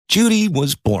Judy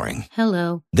was boring.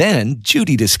 Hello. Then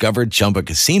Judy discovered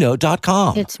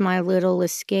ChumbaCasino.com. It's my little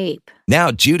escape. Now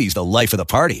Judy's the life of the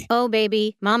party. Oh,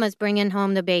 baby, mama's bringing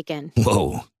home the bacon.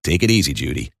 Whoa, take it easy,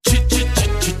 Judy.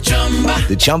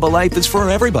 The Chumba life is for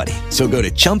everybody. So go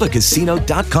to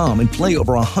ChumbaCasino.com and play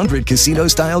over 100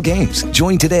 casino-style games.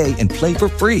 Join today and play for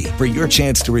free for your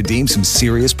chance to redeem some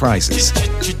serious prizes.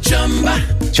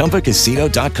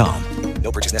 ChumbaCasino.com.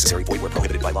 No purchase necessary. Void where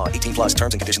prohibited by law. 18 plus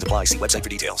terms and conditions apply. See website for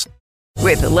details.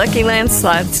 With the Lucky Land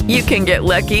Slots, you can get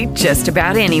lucky just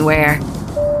about anywhere.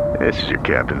 This is your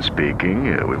captain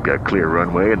speaking. We've got clear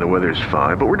runway and the weather's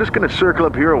fine, but we're just going to circle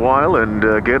up here a while and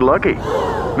get lucky.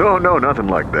 No, nothing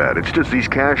like that. It's just these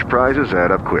cash prizes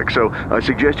add up quick. So I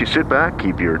suggest you sit back,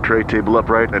 keep your tray table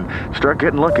upright, and start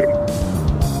getting lucky.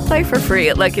 Play for free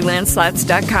at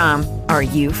LuckyLandSlots.com. Are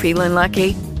you feeling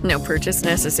lucky? No purchase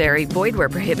necessary. Void where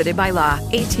prohibited by law.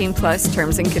 18 plus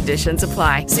terms and conditions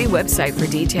apply. See website for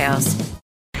details.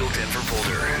 Denver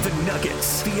Boulder, the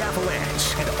Nuggets, the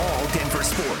Avalanche, and all Denver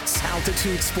sports.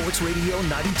 Altitude Sports Radio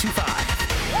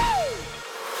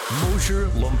 92.5. Mosier,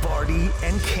 Lombardi,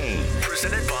 and Kane.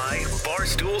 Presented by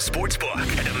Barstool Sportsbook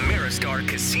and Ameristar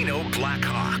Casino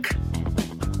Blackhawk.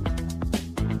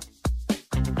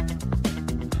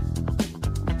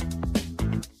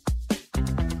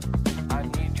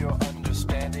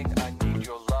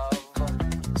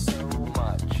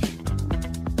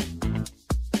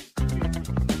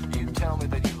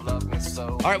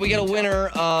 All right, we got a winner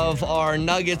of our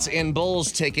Nuggets and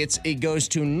Bulls tickets. It goes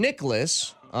to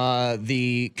Nicholas.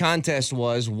 The contest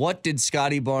was, what did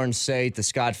Scotty Barnes say to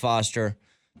Scott Foster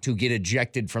to get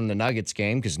ejected from the Nuggets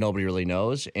game? Because nobody really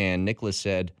knows. And Nicholas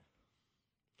said,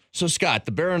 so Scott,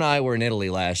 the Bear and I were in Italy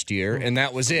last year, and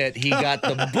that was it. He got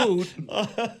the boot.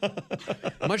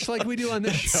 Much like we do on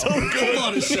this show. So good. Hold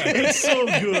on a second. It's so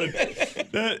good.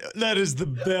 That is the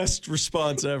best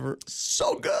response ever.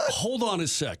 So good. Hold on a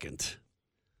second.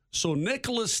 So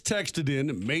Nicholas texted in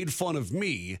and made fun of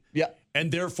me. Yeah.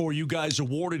 And therefore you guys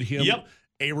awarded him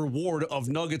a reward of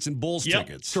Nuggets and Bulls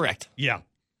tickets. Correct. Yeah.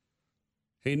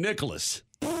 Hey, Nicholas.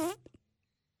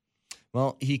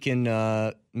 Well, he can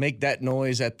make that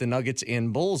noise at the Nuggets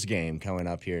and Bulls game coming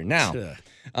up here. Now,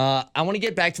 I want to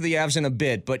get back to the Avs in a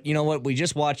bit, but you know what? We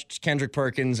just watched Kendrick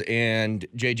Perkins and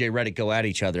J.J. Redick go at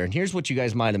each other, and here's what you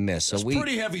guys might have missed. It's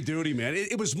pretty heavy duty, man.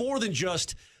 It was more than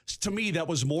just, to me, that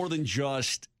was more than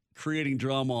just creating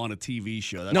drama on a TV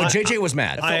show. No, JJ was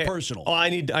mad. It felt personal. I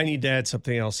need to add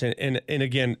something else. And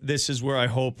again, this is where I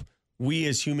hope we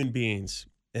as human beings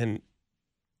and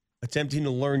attempting to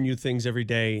learn new things every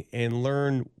day and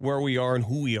learn where we are and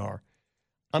who we are.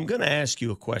 I'm going to ask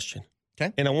you a question.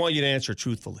 Okay. And I want you to answer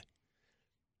truthfully.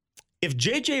 If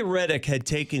J.J. Redick had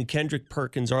taken Kendrick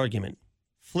Perkins' argument,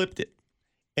 flipped it,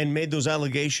 and made those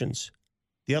allegations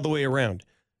the other way around,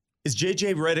 is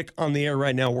J.J. Redick on the air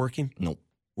right now working? Nope.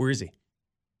 Where is he?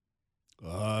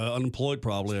 Unemployed,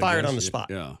 probably. Fired on the spot.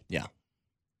 Yeah.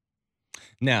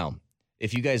 Now,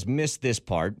 if you guys missed this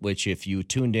part, which if you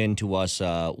tuned in to us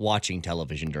watching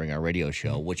television during our radio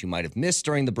show, what you might have missed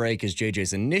during the break is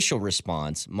JJ's initial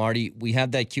response. Marty, we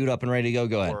have that queued up and ready to go.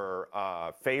 Go ahead.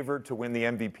 Were favored to win the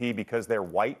MVP because they're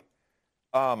white.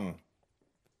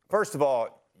 First of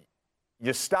all,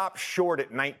 you stop short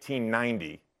at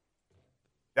 1990.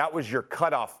 That was your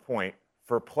cutoff point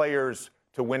for players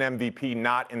to win MVP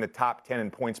not in the top 10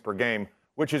 in points per game,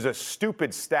 which is a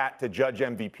stupid stat to judge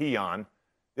MVP on.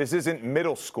 This isn't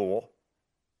middle school.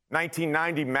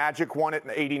 1990, Magic won it.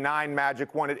 89,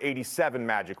 Magic won it. 87,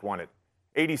 Magic won it.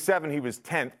 87, he was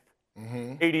 10th.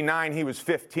 89, he was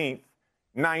 15th.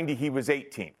 90, he was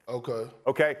 18th.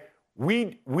 Okay?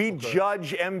 We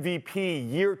judge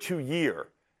MVP year to year.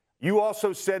 You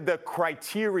also said the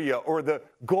criteria or the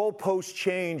goalposts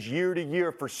change year to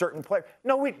year for certain players.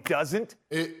 No, it doesn't.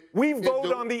 We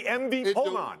vote on the MVP.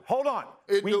 Hold on.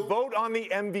 We vote on the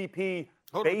MVP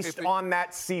based on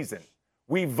that season.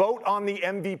 We vote on the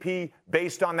MVP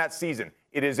based on that season.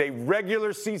 It is a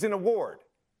regular season award.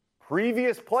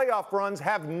 Previous playoff runs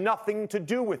have nothing to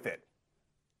do with it.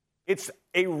 It's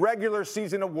a regular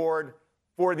season award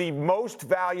for the most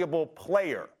valuable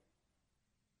player.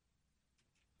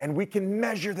 And we can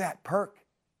measure that, Perk.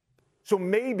 So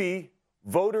maybe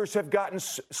voters have gotten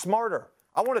smarter.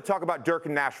 I want to talk about Dirk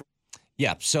and Nash.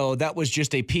 Yeah, so that was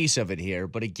just a piece of it here.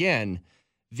 But again,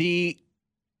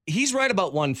 he's right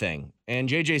about one thing, and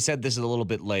JJ said this a little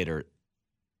bit later.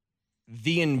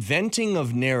 The inventing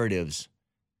of narratives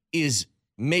is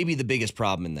maybe the biggest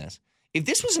problem in this. If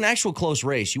this was an actual close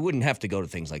race, you wouldn't have to go to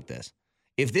things like this.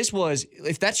 If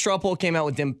that straw poll came out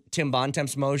with Tim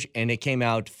Bontemps Moj and it came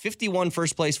out 51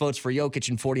 first place votes for Jokic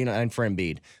and 49 for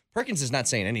Embiid, Perkins is not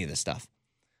saying any of this stuff.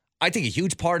 I think a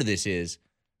huge part of this is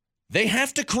they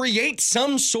have to create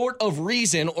some sort of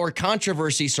reason or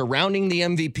controversy surrounding the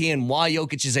MVP and why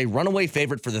Jokic is a runaway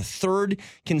favorite for the third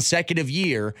consecutive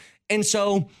year. And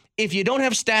so if you don't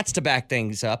have stats to back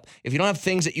things up, if you don't have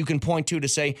things that you can point to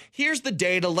say, here's the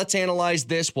data, let's analyze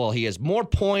this. Well, he has more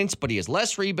points, but he has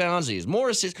less rebounds, he has more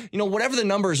assists, whatever the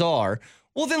numbers are.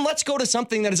 Well, then let's go to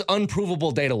something that is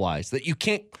unprovable data-wise, that you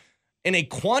can't, in a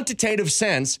quantitative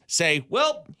sense, say,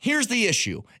 well, here's the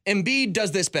issue. Embiid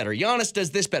does this better. Giannis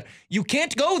does this better. You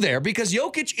can't go there because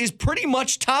Jokic is pretty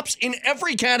much tops in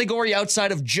every category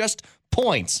outside of just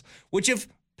points, which if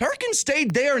Perkins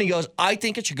stayed there and he goes, I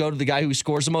think it should go to the guy who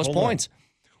scores the most points.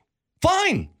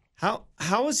 Fine.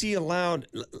 How is he allowed?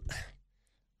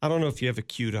 I don't know if you have it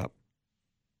queued up.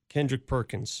 Kendrick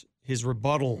Perkins, his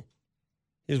rebuttal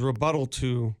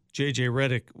to J.J.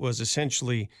 Redick was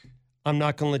essentially, I'm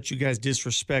not going to let you guys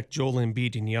disrespect Joel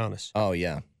Embiid and Giannis. Oh,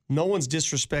 yeah. No one's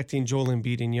disrespecting Joel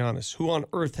Embiid and Giannis. Who on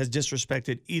earth has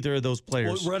disrespected either of those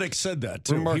players? Well, Redick said that,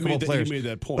 too. Remarkable players. He made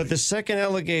that point. But the second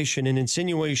allegation and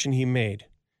insinuation he made,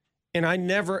 and I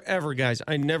never, ever, guys,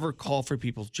 I never call for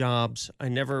people's jobs. I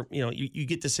never, you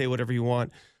get to say whatever you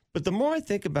want. But the more I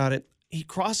think about it, he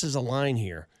crosses a line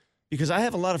here because I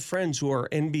have a lot of friends who are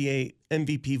NBA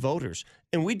MVP voters,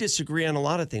 and we disagree on a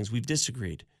lot of things. We've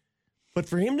disagreed. But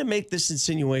for him to make this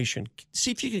insinuation,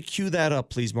 see if you could cue that up,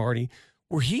 please, Marty,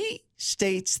 where he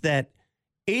states that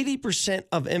 80%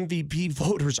 of MVP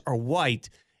voters are white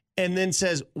and then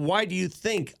says, why do you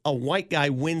think a white guy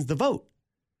wins the vote?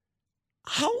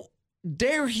 How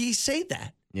dare he say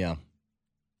that? Yeah.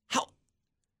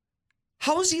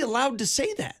 How is he allowed to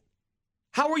say that?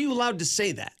 How are you allowed to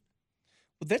say that?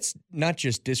 Well, that's not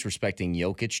just disrespecting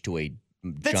Jokic to a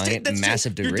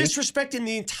massive degree. You're disrespecting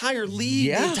the entire league.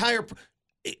 Yeah. The entire.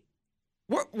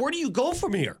 Where do you go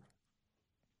from here?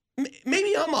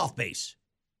 Maybe I'm off base.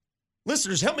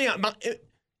 Listeners, help me out.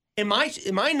 Am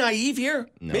I naive here?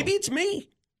 No. Maybe it's me.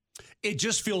 It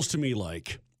just feels to me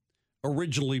like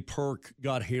originally Perk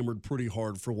got hammered pretty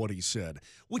hard for what he said,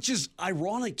 which is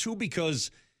ironic, too, because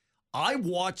I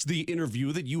watched the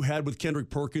interview that you had with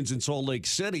Kendrick Perkins in Salt Lake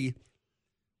City.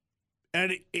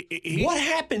 And what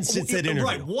happened since that interview?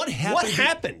 Right. What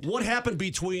happened? What happened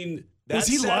between that Was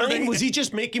he Saturday lying? Was he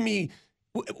just making me...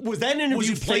 Was that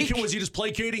interview fake? Was he just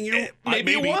placating you?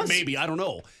 Maybe it was. Maybe. I don't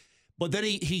know. But then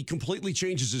he completely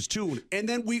changes his tune. And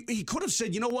then he could have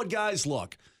said, you know what, guys,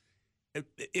 look,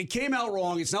 it came out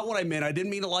wrong. It's not what I meant. I didn't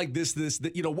mean it like this,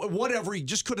 that, whatever. He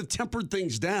just could have tempered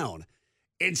things down.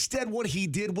 Instead, what he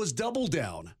did was double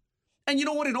down. And you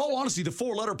know what? In all honesty, the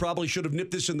 4-letter probably should have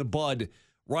nipped this in the bud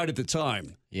right at the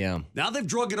time. Yeah. Now they've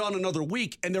drug it on another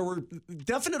week, and there were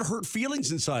definite hurt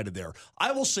feelings inside of there.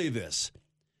 I will say this.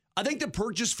 I think that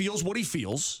Perk just feels what he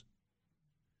feels,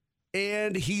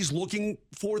 and he's looking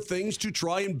for things to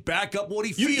try and back up what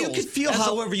he feels. You can feel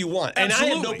however you want, and I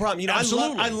have no problem.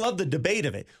 I love the debate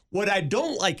of it. What I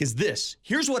don't like is this.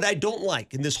 Here's what I don't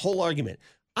like in this whole argument.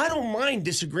 I don't mind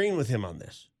disagreeing with him on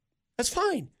this. That's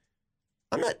fine.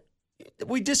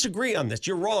 We disagree on this.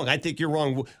 You're wrong. I think you're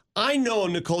wrong. I know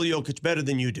Nikola Jokic better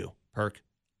than you do, Perk.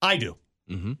 I do.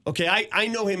 Mm-hmm. Okay, I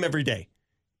know him every day.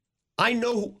 I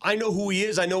know who he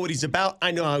is. I know what he's about.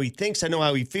 I know how he thinks. I know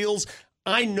how he feels.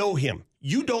 I know him.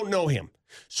 You don't know him.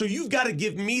 So you've got to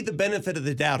give me the benefit of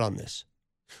the doubt on this.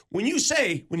 When he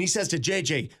says to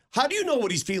JJ, how do you know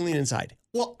what he's feeling inside?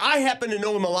 Well, I happen to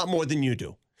know him a lot more than you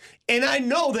do. And I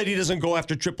know that he doesn't go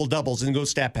after triple doubles and go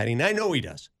stat padding. I know he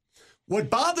does.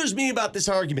 What bothers me about this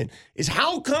argument is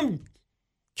how come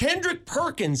Kendrick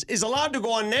Perkins is allowed to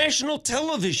go on national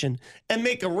television and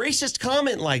make a racist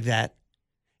comment like that,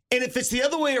 and if it's the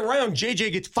other way around,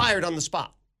 JJ gets fired on the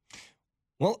spot.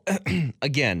 Well,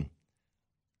 again,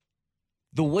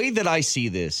 the way that I see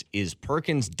this is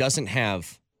Perkins doesn't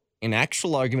have an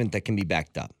actual argument that can be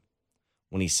backed up.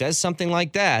 When he says something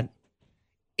like that,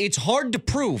 it's hard to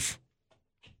prove.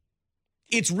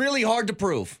 It's really hard to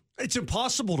prove. It's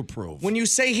impossible to prove. When you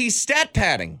say he's stat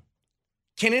padding,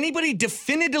 can anybody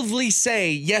definitively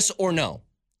say yes or no?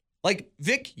 Like,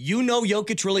 Vic, you know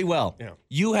Jokic really well. Yeah.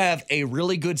 You have a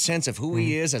really good sense of who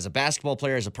he is as a basketball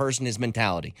player, as a person, his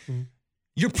mentality. Mm-hmm.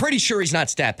 You're pretty sure he's not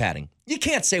stat padding. You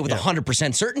can't say with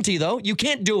 100% certainty, though. You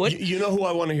can't do it. You know who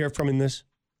I want to hear from in this?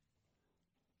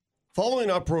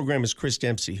 Following our program is Chris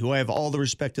Dempsey, who I have all the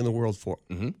respect in the world for.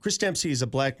 Mm-hmm. Chris Dempsey is a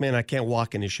black man I can't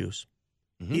walk in his shoes.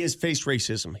 Mm-hmm. He has faced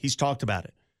racism. He's talked about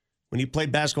it. When he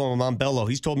played basketball with Montbello,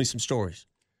 he's told me some stories.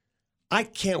 I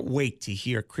can't wait to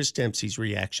hear Chris Dempsey's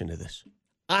reaction to this.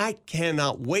 I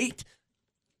cannot wait.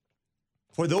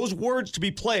 for those words to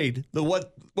be played,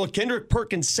 what Kendrick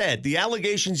Perkins said, the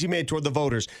allegations he made toward the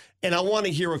voters, and I want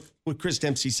to hear what Chris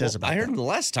Dempsey says about I heard that. him the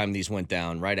last time these went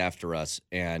down right after us,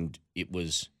 and it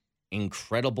was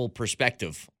incredible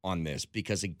perspective on this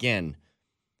because, again,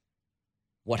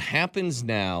 what happens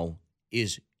now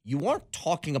is you aren't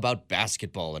talking about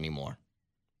basketball anymore.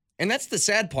 And that's the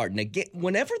sad part. And again,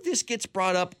 whenever this gets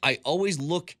brought up, I always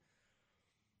look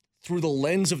through the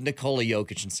lens of Nikola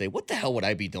Jokic and say, what the hell would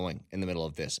I be doing in the middle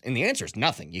of this? And the answer is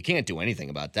nothing. You can't do anything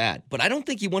about that. But I don't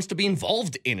think he wants to be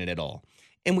involved in it at all.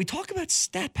 And we talk about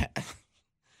stat pad.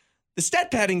 The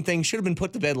stat padding thing should have been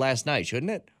put to bed last night,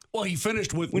 shouldn't it? Well, he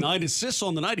finished with 9 assists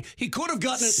on the night. He could have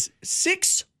gotten it.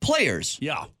 6 players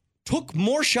took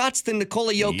more shots than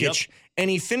Nikola Jokic, and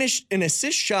he finished an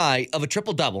assist shy of a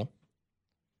triple-double.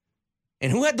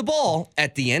 And who had the ball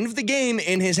at the end of the game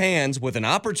in his hands with an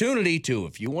opportunity to,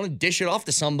 if you want to dish it off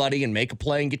to somebody and make a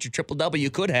play and get your triple-double,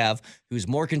 you could have, who's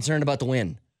more concerned about the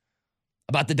win,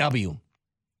 about the W.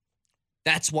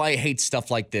 That's why I hate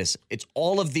stuff like this. It's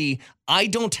all of the, I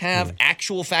don't have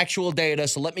actual factual data,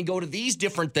 so let me go to these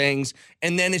different things,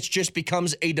 and then it just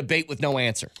becomes a debate with no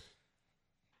answer.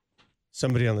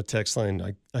 Somebody on the text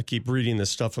line, I keep reading this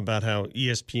stuff about how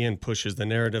ESPN pushes the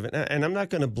narrative, and I'm not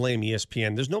going to blame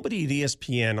ESPN. There's nobody at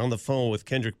ESPN on the phone with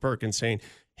Kendrick Perkins saying,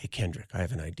 hey, Kendrick, I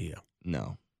have an idea.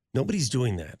 No. Nobody's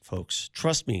doing that, folks.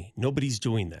 Trust me, nobody's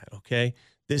doing that, okay?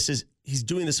 He's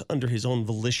doing this under his own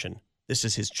volition. This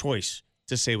is his choice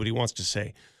to say what he wants to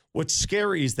say. What's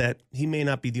scary is that he may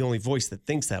not be the only voice that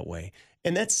thinks that way.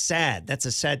 And that's sad. That's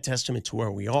a sad testament to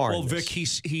where we are. Well, Vic,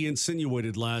 he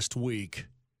insinuated last week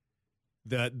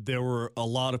that there were a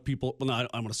lot of people, well, I'm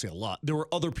going to say a lot. There were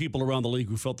other people around the league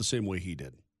who felt the same way he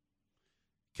did.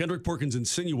 Kendrick Perkins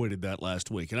insinuated that last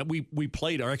week. And we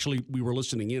played, or actually we were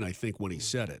listening in, I think, when he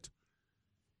said it.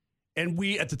 And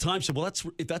we at the time said, well,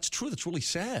 if that's true, that's really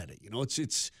sad. You know,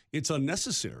 it's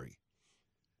unnecessary.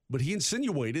 But he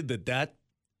insinuated that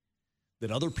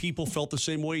other people felt the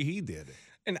same way he did.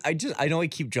 And I know I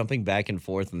keep jumping back and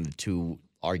forth on the two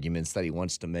arguments that he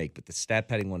wants to make, but the stat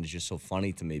padding one is just so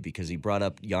funny to me because he brought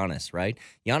up Giannis, right?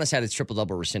 Giannis had his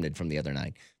triple-double rescinded from the other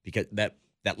night because that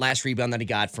last rebound that he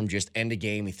got from just end of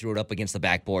game, he threw it up against the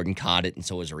backboard and caught it, and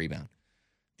so it was a rebound.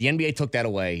 The NBA took that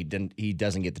away. He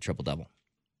doesn't get the triple-double.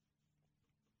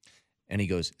 And he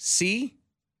goes, see,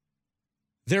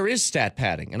 there is stat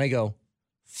padding. And I go,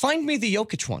 find me the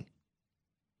Jokic one.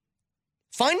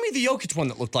 Find me the Jokic one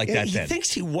that looked like that he then. He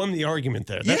thinks he won the argument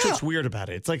there. That's what's weird about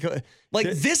it. It's like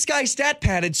this guy stat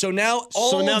padded, so now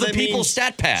all of the people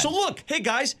stat pad. So look, hey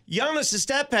guys, Giannis is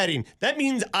stat padding. That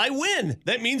means I win.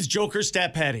 That means Joker's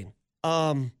stat padding.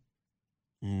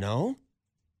 No.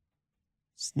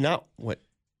 It's not what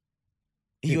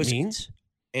it means.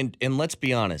 And let's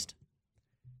be honest.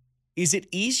 Is it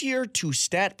easier to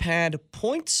stat pad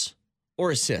points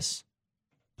or assists?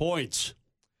 Points.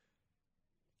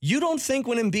 You don't think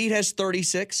when Embiid has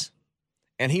 36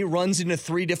 and he runs into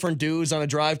 3 different dudes on a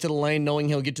drive to the lane knowing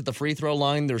he'll get to the free throw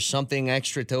line, there's something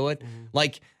extra to it? Mm-hmm.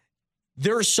 Like,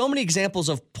 there are so many examples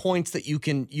of points that you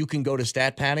can go to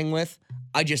stat padding with.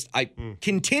 I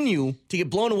continue to get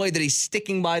blown away that he's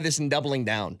sticking by this and doubling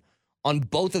down on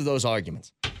both of those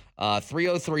arguments.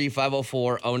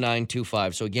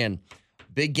 303-504-0925. So, again,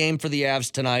 big game for the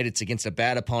Avs tonight. It's against a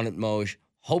bad opponent, Moj.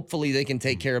 Hopefully they can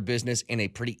take care of business in a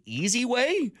pretty easy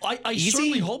way. I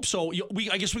certainly hope so.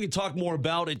 I guess we can talk more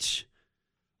about it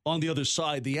on the other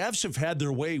side. The Avs have had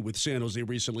their way with San Jose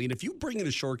recently, and if you bring in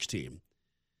a Sharks team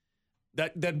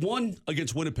that won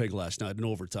against Winnipeg last night in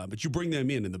overtime, but you bring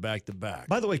them in the back-to-back.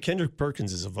 By the way, Kendrick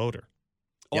Perkins is a voter.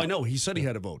 Oh, yeah. I know. He said he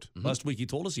had a vote. Mm-hmm. Last week he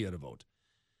told us he had a vote.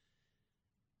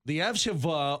 The Avs have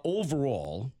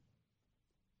overall,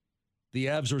 the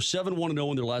Avs are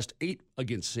 7-1-0 in their last 8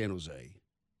 against San Jose.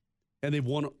 And they've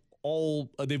won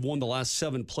the last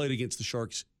 7 played against the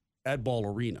Sharks at Ball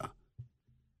Arena,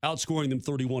 outscoring them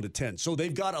 31-10. So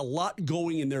they've got a lot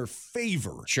going in their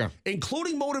favor. Sure.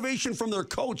 Including motivation from their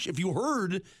coach. If you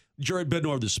heard Jared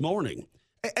Bednar this morning,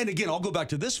 and again, I'll go back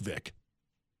to this, Vic.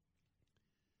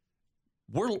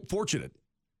 We're fortunate.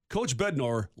 Coach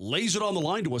Bednar lays it on the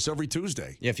line to us every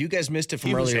Tuesday. Yeah, if you guys missed it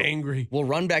from earlier, he was angry. We'll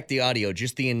run back the audio,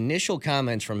 just the initial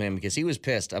comments from him, because he was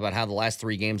pissed about how the last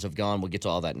 3 games have gone. We'll get to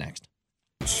all that next.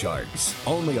 Sharks,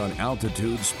 only on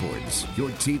Altitude Sports, your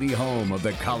TV home of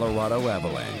the Colorado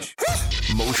Avalanche.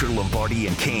 Mosher, Lombardi,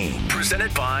 and Kane.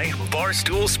 Presented by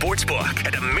Barstool Sportsbook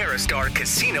at Ameristar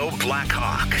Casino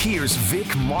Blackhawk. Here's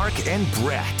Vic, Mark, and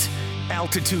Brett.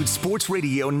 Altitude Sports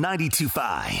Radio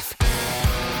 92.5.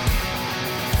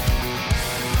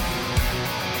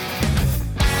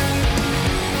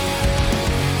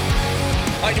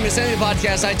 All right, you missed any of the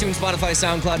podcast, iTunes, Spotify,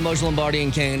 SoundCloud, Mojo Lombardi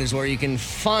and Kane is where you can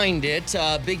find it.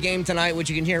 Big game tonight, which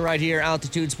you can hear right here,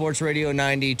 Altitude Sports Radio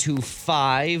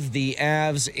 92.5. The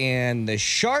Avs and the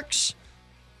Sharks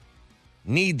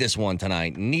need this one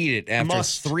tonight. Need it after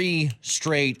 3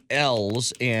 straight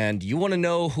L's. And you want to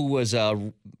know who was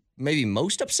maybe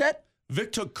most upset?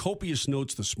 Vic took copious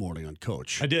notes this morning on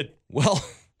Coach. I did. Well,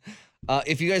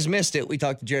 if you guys missed it, we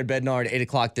talked to Jared Bednar at 8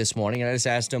 o'clock this morning, and I just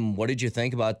asked him, what did you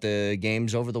think about the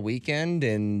games over the weekend?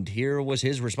 And here was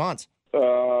his response. I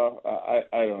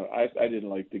don't know. I didn't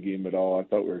like the game at all. I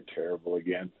thought we were terrible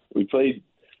again. We played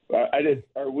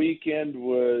our weekend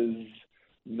was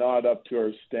not up to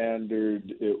our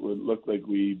standard. It would look like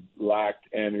we lacked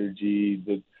energy.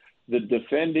 The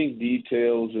defending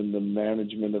details and the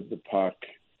management of the puck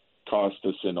cost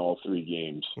us in all 3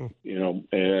 games,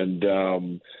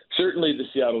 and certainly the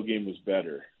Seattle game was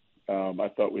better. I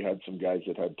thought we had some guys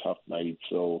that had tough nights.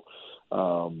 So,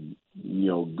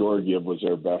 Georgiev was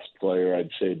our best player, I'd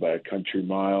say, by a country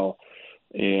mile.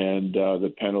 And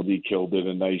the penalty kill did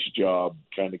a nice job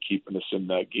kind of keeping us in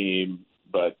that game.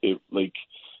 But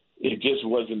it just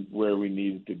wasn't where we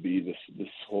needed to be this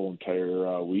whole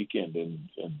entire weekend, and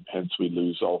hence we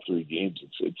lose all 3 games.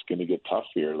 It's going to get tough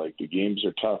here. Like, the games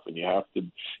are tough, and you have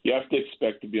to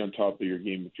expect to be on top of your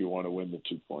game if you want to win the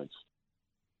 2 points.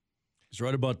 He's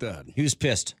right about that. He was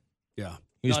pissed. Yeah,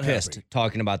 he was pissed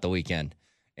talking about the weekend.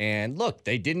 And look,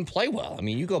 they didn't play well. I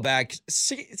mean, you go back,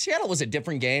 Seattle was a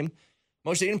different game.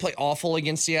 Mostly didn't play awful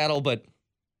against Seattle, but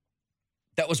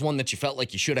that was one that you felt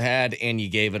like you should have had, and you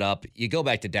gave it up. You go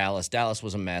back to Dallas. Dallas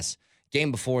was a mess.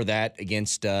 Game before that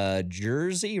against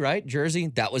Jersey, right? Jersey,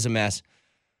 that was a mess.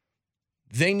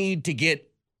 They need to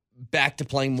get back to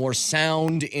playing more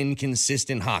sound,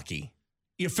 inconsistent hockey.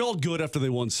 You felt good after they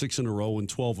won 6 in a row and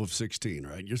 12 of 16,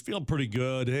 right? You feel pretty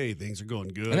good. Hey, things are going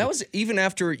good. And that was even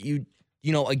after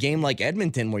a game like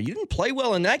Edmonton where you didn't play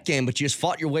well in that game, but you just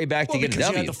fought your way back to get a W.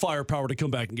 Because you had the firepower to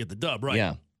come back and get the dub, right?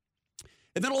 Yeah.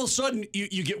 And then all of a sudden,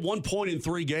 you get 1 point in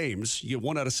 3 games. You get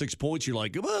 1 out of 6 points. You're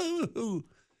like, whoa.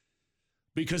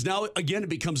 Because now, again, it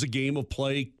becomes a game of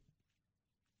play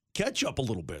catch up a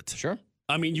little bit. Sure.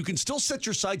 I mean, you can still set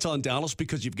your sights on Dallas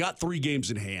because you've got 3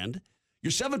 games in hand.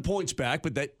 You're 7 points back,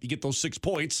 but that you get those 6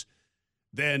 points.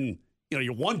 Then,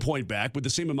 you're 1 point back with the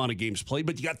same amount of games played,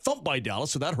 but you got thumped by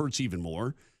Dallas, so that hurts even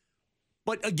more.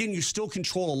 But again, you still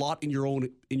control a lot in your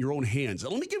own hands.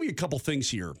 And let me give you a couple things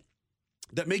here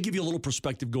that may give you a little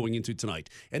perspective going into tonight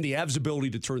and the Avs'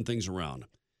 ability to turn things around.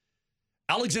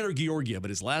 Alexander Georgiev, in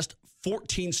his last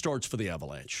 14 starts for the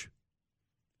Avalanche,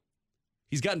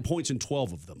 he's gotten points in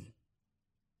 12 of them.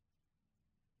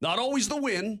 Not always the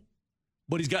win,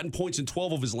 but he's gotten points in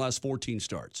 12 of his last 14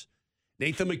 starts.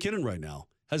 Nathan McKinnon right now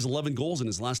has 11 goals in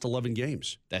his last 11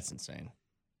 games. That's insane.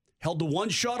 Held to 1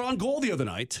 shot on goal the other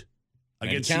night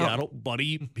against Seattle, but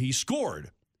he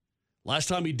scored. Last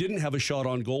time he didn't have a shot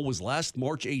on goal was last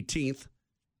March 18th.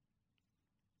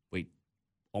 Wait.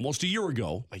 Almost a year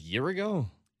ago. A year ago?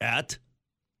 At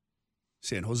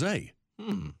San Jose.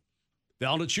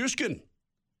 Val Nichushkin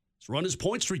has run his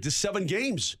point streak to 7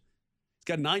 games. He's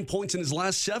got 9 points in his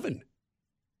last 7.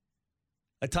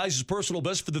 That ties his personal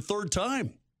best for the 3rd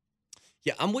time.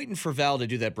 Yeah, I'm waiting for Val to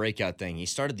do that breakout thing. He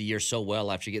started the year so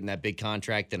well after getting that big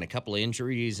contract and a couple of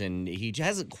injuries, and he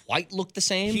hasn't quite looked the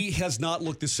same. He has not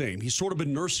looked the same. He's sort of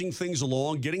been nursing things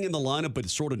along, getting in the lineup, but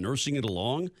sort of nursing it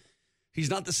along.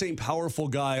 He's not the same powerful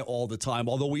guy all the time,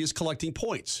 although he is collecting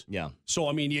points. Yeah. So,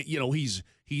 I mean,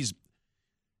 he's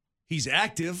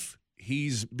active.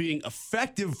 He's being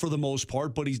effective for the most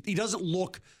part, but he doesn't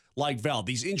look like Val.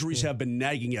 These injuries have been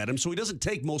nagging at him, so he doesn't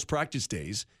take most practice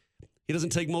days. He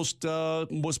doesn't take most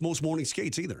morning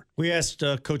skates either. We asked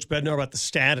Coach Bednar about the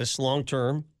status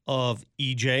long-term of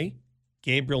EJ,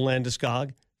 Gabriel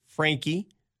Landeskog, Frankie,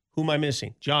 who am I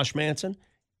missing? Josh Manson.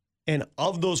 And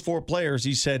of those 4 players,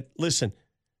 he said, listen,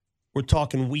 we're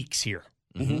talking weeks here.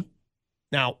 Mm-hmm.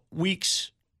 Now,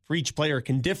 weeks for each player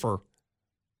can differ,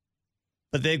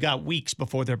 but they've got weeks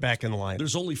before they're back in the line.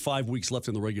 There's only 5 weeks left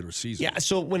in the regular season. Yeah,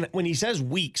 so when he says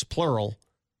weeks, plural,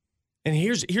 and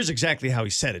here's exactly how he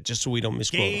said it, just so we don't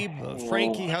misquote. Gabe,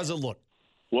 Frankie, how's it look?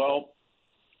 Well,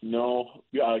 no,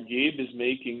 Gabe is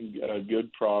making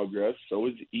good progress. So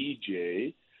is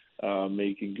EJ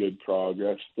making good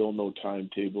progress. Still no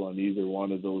timetable on either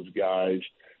one of those guys.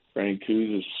 Frank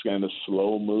Kuz is kind of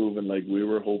slow moving. Like, we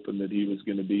were hoping that he was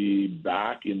going to be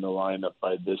back in the lineup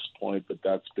by this point, but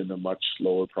that's been a much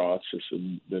slower process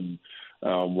than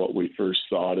what we first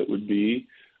thought it would be.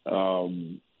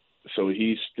 So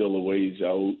he's still a ways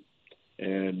out.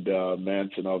 And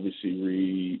Manson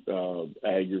obviously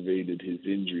aggravated his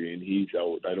injury, and he's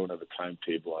out. I don't have a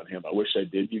timetable on him. I wish I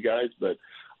did, you guys, but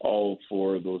all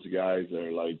 4 of those guys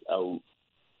are like out.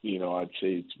 I'd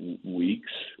say it's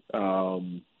weeks.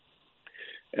 And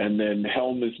then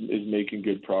Helm is making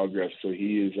good progress, so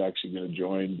he is actually going to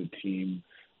join the team.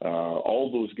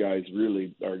 All those guys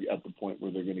really are at the point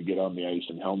where they're going to get on the ice,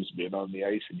 and Helm's been on the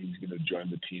ice, and he's going to join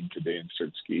the team today and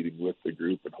start skating with the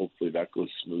group, and hopefully that goes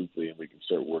smoothly and we can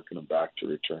start working them back to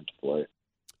return to play.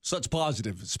 So that's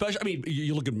positive. Especially,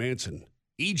 you look at Manson,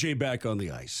 EJ back on the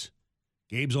ice,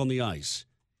 Gabe's on the ice.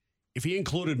 If he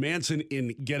included Manson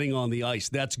in getting on the ice,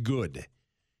 that's good.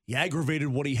 He aggravated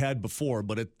what he had before,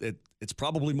 but it's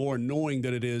probably more annoying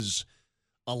than it is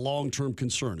a long-term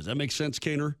concern. Does that make sense,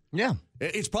 Kaner? Yeah.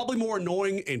 It's probably more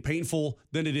annoying and painful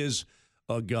than it is,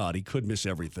 oh, God, he could miss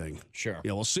everything. Sure.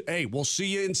 Yeah, we'll see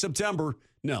you in September.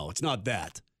 No, it's not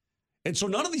that. And so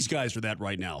none of these guys are that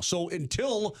right now. So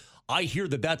until I hear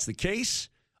that that's the case,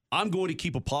 I'm going to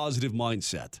keep a positive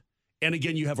mindset. And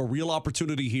again, you have a real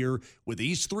opportunity here with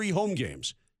these 3 home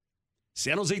games.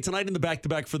 San Jose tonight in the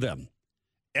back-to-back for them.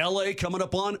 LA coming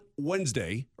up on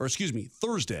Thursday.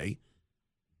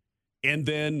 And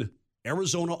then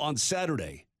Arizona on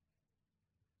Saturday.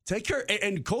 Take care.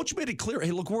 And Coach made it clear, hey,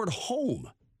 look, we're at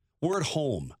home. We're at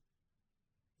home.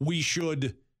 We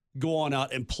should go on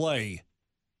out and play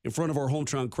in front of our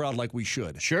hometown crowd like we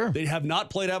should. Sure. They have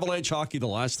not played Avalanche hockey the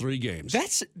last 3 games.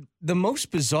 That's the most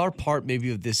bizarre part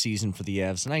maybe of this season for the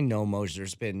Avs. And I know, Mose,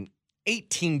 there's been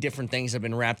 18 different things have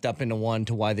been wrapped up into one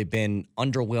to why they've been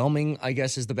underwhelming, I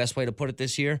guess is the best way to put it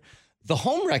this year. The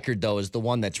home record, though, is the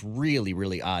one that's really,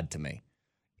 really odd to me.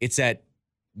 It's that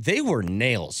they were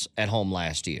nails at home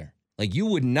last year. Like, you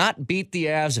would not beat the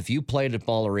Avs if you played at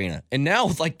Ball Arena. And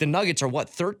now, like, the Nuggets are,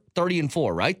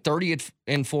 30-4, right?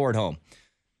 30-4 at home.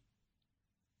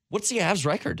 What's the Avs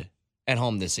record at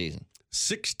home this season?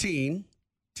 16,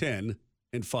 10,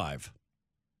 and 5.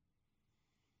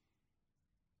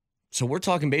 So we're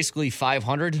talking basically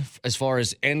 500 as far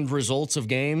as end results of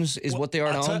games is what they are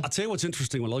at home? I'll tell you what's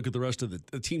interesting when I look at the rest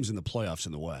of the teams in the playoffs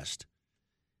in the West.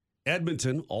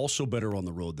 Edmonton, also better on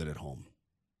the road than at home.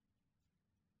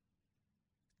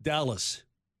 Dallas,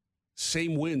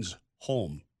 same wins,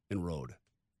 home and road.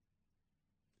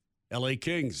 LA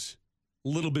Kings, a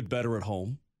little bit better at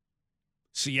home.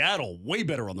 Seattle, way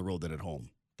better on the road than at home.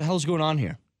 The hell's going on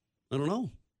here? I don't know.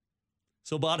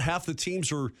 So about half the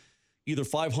teams are either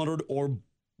 500 or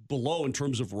below in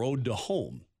terms of road to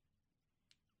home.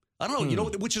 I don't know,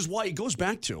 which is why it goes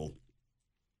back to,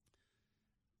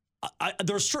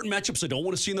 there are certain matchups I don't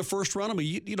want to see in the first round. I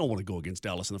mean, you don't want to go against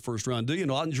Dallas in the first round, do you?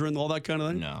 Ottinger and all that kind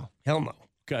of thing? No. Hell no.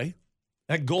 Okay.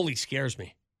 That goalie scares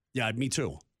me. Yeah, me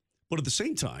too. But at the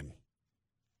same time,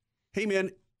 hey, man,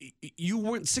 you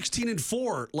went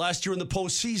 16-4 last year in the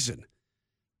postseason.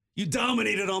 You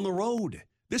dominated on the road.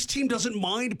 This team doesn't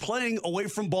mind playing away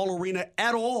from Ball Arena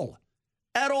at all.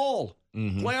 At all.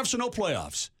 Mm-hmm. Playoffs or no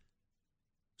playoffs.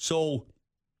 So,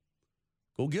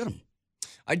 go get them.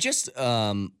 I just,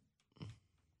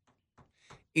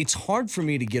 it's hard for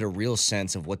me to get a real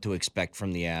sense of what to expect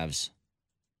from the Avs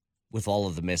with all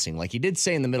of the missing. Like, he did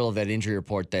say in the middle of that injury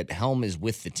report that Helm is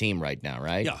with the team right now,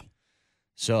 right? Yeah.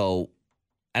 So,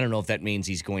 I don't know if that means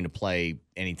he's going to play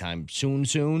anytime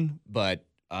soon, but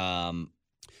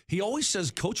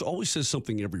Coach always says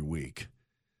something every week.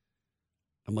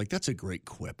 I'm like, that's a great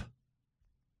quip.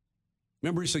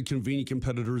 Remember he said convenient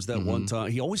competitors that one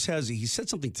time? He said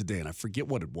something today, and I forget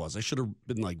what it was. I should have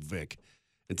been like Vic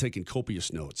and taken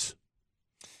copious notes.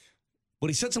 But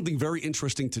he said something very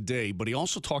interesting today, but he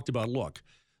also talked about, look,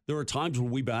 there are times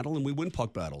when we battle and we win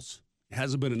puck battles. It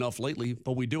hasn't been enough lately,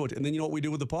 but we do it. And then you know what we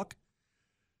do with the puck?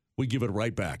 We give it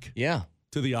right back. Yeah.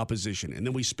 To the opposition, and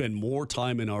then we spend more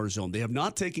time in our zone. They have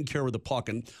not taken care of the puck,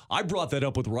 and I brought that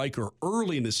up with Riker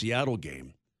early in the Seattle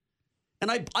game.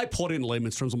 And I put it in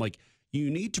layman's terms. I'm like, you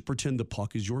need to pretend the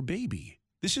puck is your baby.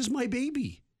 This is my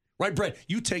baby. Right, Brett?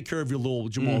 You take care of your little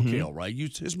Jamal Kale, right?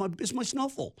 It's my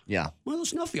Snuffle. Yeah. My little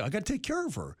Snuffy. I got to take care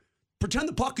of her. Pretend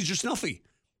the puck is your Snuffy.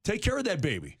 Take care of that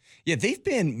baby. Yeah, they've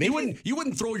been... Maybe... You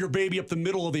wouldn't throw your baby up the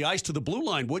middle of the ice to the blue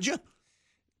line, would you?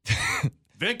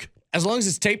 Vic? As long as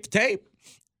it's tape to tape.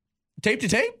 Tape to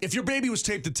tape? If your baby was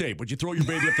tape to tape, would you throw your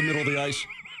baby up the middle of the ice?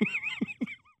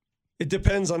 It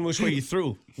depends on which way you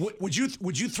threw. Would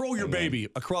you throw your baby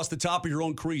across the top of your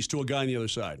own crease to a guy on the other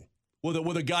side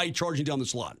with a guy charging down the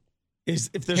slot?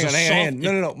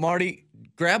 No, Marty,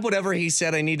 grab whatever he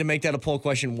said. I need to make that a poll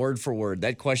question word for word.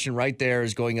 That question right there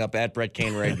is going up at Brett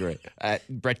Kane Radio. At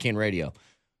Brett Kane Radio.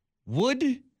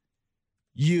 Would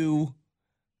you?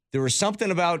 There was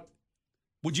something about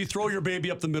Would you throw your baby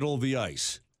up the middle of the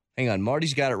ice? Hang on.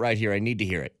 Marty's got it right here. I need to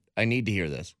hear it. I need to hear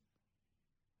this.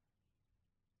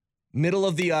 Middle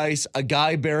of the ice, a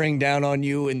guy bearing down on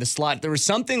you in the slot. There was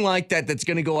something like that that's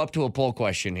going to go up to a poll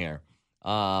question here.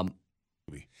 Yeah,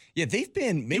 they've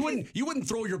been. Maybe You wouldn't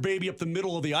throw your baby up the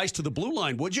middle of the ice to the blue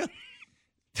line, would you?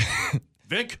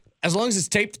 Vic? As long as it's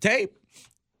tape to tape.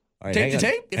 All right, Tape to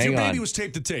tape? If your baby on. was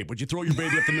taped to tape, would you throw your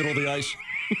baby up the middle of the ice?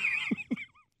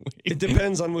 It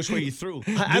depends on which way you threw.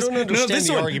 I don't understand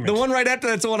the argument. The one right after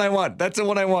that's the one I want. That's the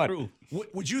one I want.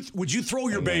 Would you throw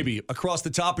your baby across the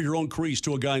top of your own crease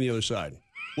to a guy on the other side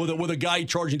with a guy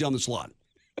charging down the slot?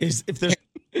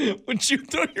 Would you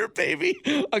throw your baby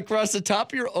across the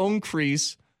top of your own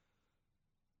crease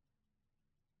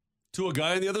to a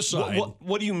guy on the other side?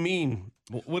 What do you mean?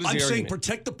 What is I'm the saying argument?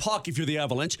 protect the puck if you're the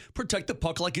Avalanche. Protect the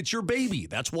puck like it's your baby.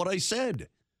 That's what I said.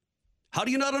 How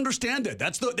do you not understand that?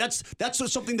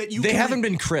 That's something that you. They haven't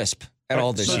been crisp at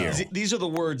all this year. These are the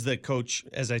words that Coach,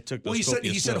 as I took those. Well,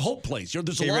 he said hope plays.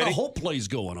 There's a lot of hope plays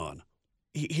going on.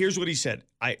 Here's what he said.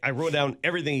 I wrote down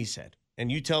everything he said, and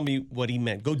you tell me what he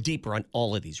meant. Go deeper on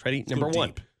all of these. Ready? Number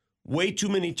one, way too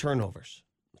many turnovers.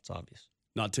 That's obvious.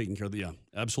 Not taking care of the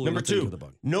absolutely. Number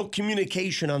two, no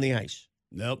communication on the ice.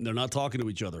 Nope, they're not talking to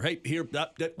each other. Hey, here.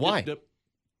 Why?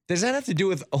 Does that have to do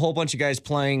with a whole bunch of guys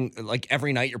playing, like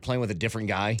every night you're playing with a different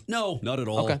guy? No, not at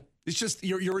all. Okay. It's just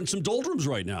you're in some doldrums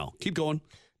right now. Keep going.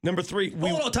 Number three.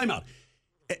 Hold on, time out.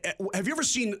 Have you ever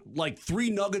seen like 3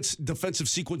 Nuggets defensive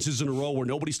sequences in a row where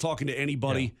nobody's talking to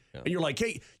anybody? Yeah. And you're like,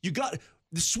 hey, you got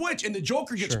the switch, and the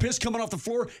Joker gets pissed coming off the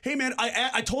floor. Hey, man,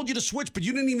 I told you to switch, but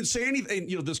you didn't even say anything.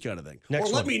 You know, this kind of thing.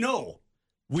 Let me know.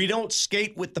 We don't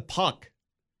skate with the puck.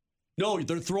 No,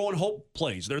 they're throwing hope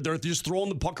plays. They're just throwing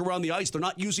the puck around the ice. They're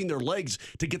not using their legs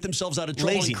to get themselves out of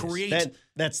trouble laziness. And create.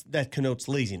 That connotes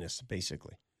laziness,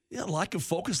 basically. Yeah, lack of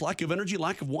focus, lack of energy,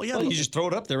 lack of you just throw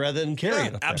it up there rather than carry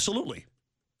it up there. Absolutely.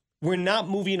 We're not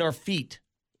moving our feet.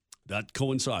 That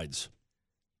coincides.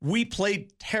 We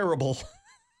played terrible.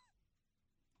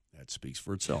 That speaks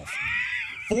for itself.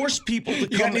 Force people to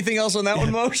You got anything else on that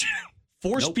one, Moshe?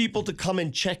 Force people to come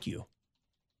and check you.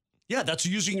 Yeah, that's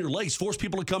using your legs. Force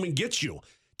people to come and get you.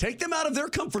 Take them out of their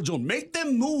comfort zone. Make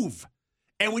them move.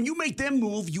 And when you make them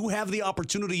move, you have the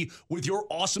opportunity with your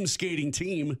awesome skating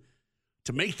team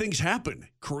to make things happen.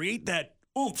 Create that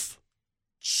oomph.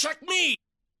 Check me.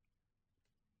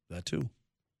 That too.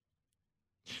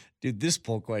 Dude, this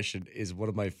poll question is one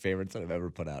of my favorites that I've ever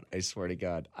put out. I swear to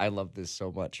God. I love this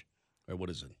so much. All right, what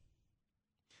is it?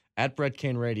 At Brett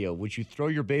Kane Radio, would you throw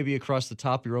your baby across the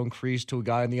top of your own crease to a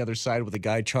guy on the other side with a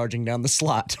guy charging down the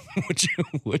slot?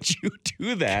 Would you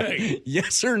do that? Okay.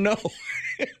 Yes or no?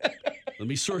 Let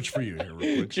me search for you here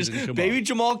real quick. Just baby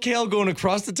Jamal Cale going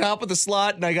across the top of the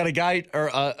slot, and I got a guy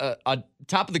or a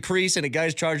top of the crease, and a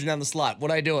guy's charging down the slot. Would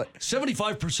I do it?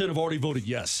 75% have already voted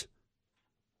yes.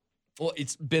 Well,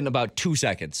 it's been about 2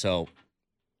 seconds, so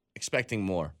expecting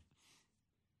more.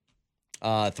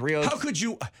 3-0.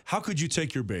 How could you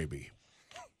take your baby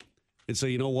and say,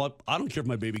 you know what? I don't care if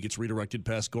my baby gets redirected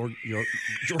past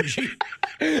Georgie.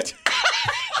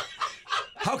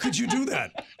 How could you do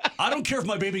that? I don't care if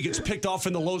my baby gets picked off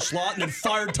in the low slot and then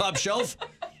fired top shelf.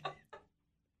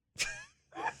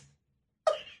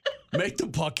 Make the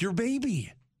puck your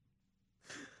baby.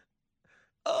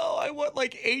 Oh, I want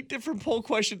like 8 different poll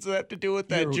questions that have to do with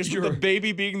that. Just with the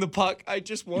baby being the puck. I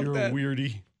just want that. You're a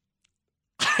weirdie.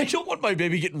 I don't want my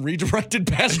baby getting redirected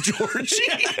past Georgie.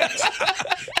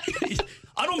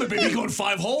 I don't want my baby going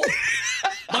 5-hole.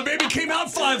 My baby came out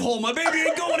 5-hole. My baby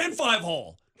ain't going in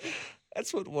 5-hole.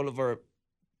 That's what one of our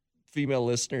female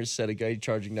listeners said. A guy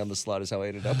charging down the slot is how I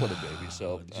ended up with a baby.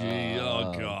 So,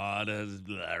 oh God.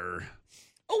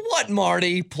 Oh, what,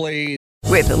 Marty? Please.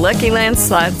 With the Lucky Land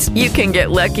Slots, you can get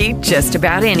lucky just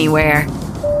about anywhere.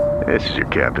 This is your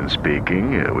captain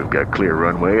speaking. We've got clear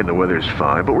runway and the weather's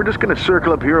fine, but we're just going to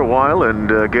circle up here a while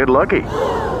and get lucky.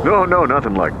 No,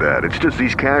 nothing like that. It's just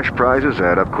these cash prizes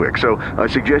add up quick. So I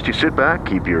suggest you sit back,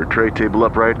 keep your tray table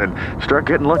upright, and start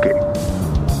getting lucky.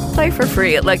 Play for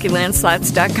free at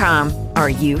LuckyLandSlots.com. Are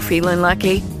you feeling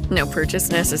lucky? No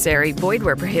purchase necessary. Void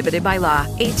where prohibited by law.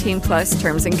 18+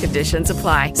 terms and conditions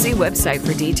apply. See website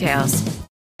for details.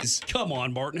 Come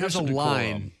on, Martin. There's a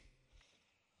line.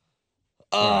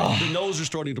 Right, the Noes are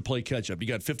starting to play catch up. You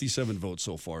got 57 votes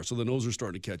so far, so the Noes are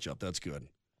starting to catch up. That's good.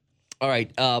 All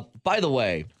right. By the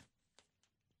way,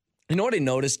 you know what I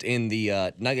noticed in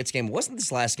the Nuggets game? It wasn't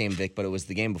this last game, Vic, but it was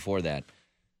the game before that.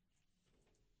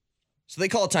 So they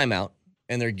call a timeout,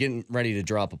 and they're getting ready to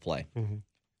drop a play. Mm-hmm.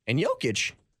 And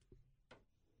Jokic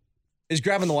is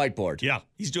grabbing the whiteboard. Yeah,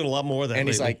 he's doing a lot more of that. And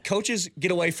he's lately. like, coaches,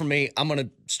 get away from me. I'm going to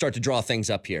start to draw things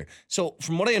up here. So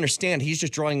from what I understand, he's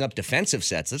just drawing up defensive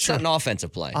sets. That's not an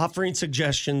offensive play. Offering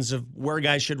suggestions of where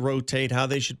guys should rotate, how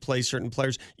they should play certain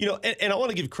players. You know, and I want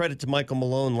to give credit to Michael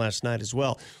Malone last night as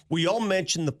well. We all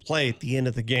mentioned the play at the end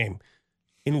of the game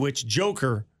in which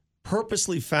Joker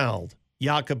purposely fouled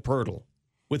Jakob Poeltl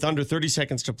with under 30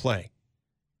 seconds to play.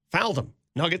 Fouled him.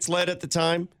 Nuggets led at the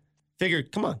time.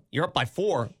 Figured, come on, you're up by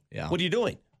 4. Yeah. What are you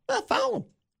doing? Foul him.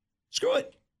 Screw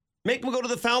it. Make him go to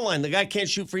the foul line. The guy can't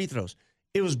shoot free throws.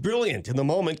 It was brilliant in the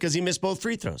moment because he missed both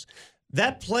free throws.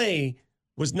 That play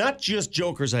was not just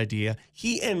Joker's idea.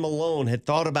 He and Malone had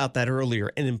thought about that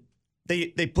earlier, and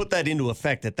they put that into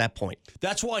effect at that point.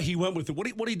 That's why he went with it. What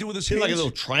do you do with his hands? Like a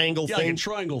little triangle thing? Yeah, like a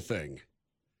triangle thing.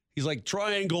 He's like,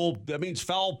 triangle, that means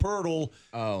foul Poeltl,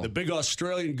 the big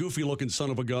Australian goofy-looking son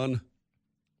of a gun.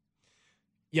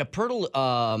 Yeah,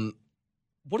 Poeltl,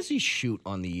 what does he shoot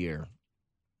on the year?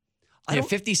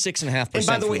 56.5%. And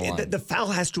by the way, the foul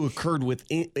has to occur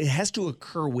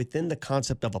within the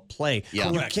concept of a play.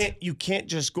 Yeah. You can't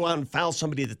just go out and foul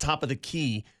somebody at the top of the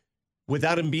key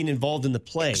without him being involved in the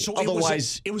play. So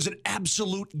otherwise, it was an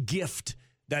absolute gift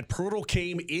that Poeltl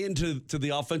came into the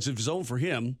offensive zone for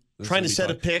him. Trying to set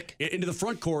a pick into the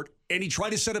front court, and he tried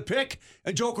to set a pick,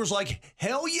 and Joker's like,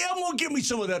 hell yeah, well, give me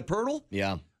some of that, Poeltl.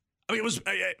 Yeah. I mean, it was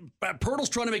Poeltl's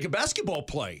trying to make a basketball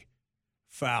play.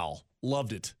 Foul.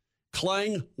 Loved it.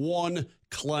 Clang 1,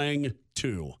 clang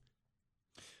 2.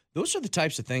 Those are the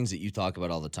types of things that you talk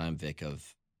about all the time, Vic,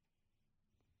 of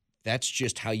that's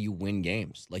just how you win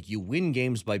games. Like, you win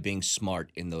games by being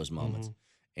smart in those moments.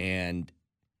 Mm-hmm. And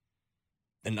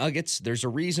the Nuggets, there's a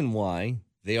reason why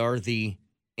they are the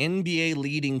NBA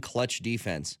leading clutch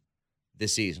defense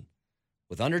this season.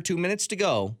 With under 2 minutes to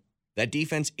go, that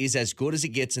defense is as good as it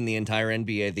gets in the entire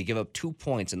NBA. They give up 2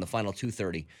 points in the final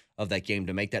 2:30 of that game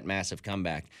to make that massive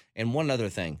comeback. And one other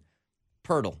thing,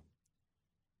 Poeltl.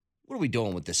 What are we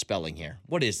doing with this spelling here?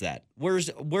 What is that?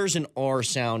 Where's an R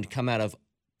sound come out of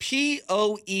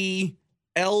Poeltl?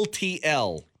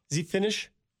 Is he Finnish?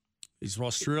 He's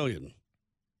Australian.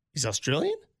 He's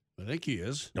Australian? I think he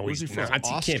is. No, Where's he from? He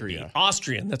can't be.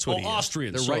 Austrian. That's what he is.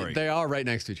 Austrian. They are right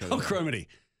next to each other. Oh, criminy.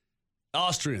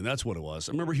 Austrian, that's what it was.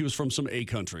 I remember he was from some A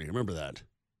country. I remember that.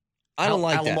 I don't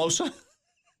like Alamosa? that.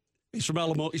 He's from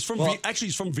Alamosa. He's from actually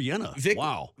he's from Vienna. Vic,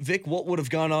 wow. Vic, what would have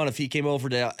gone on if he came over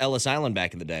to Ellis Island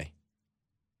back in the day?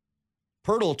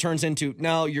 Poeltl turns into,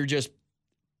 now you're just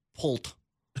Pult.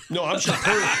 No, I'm sure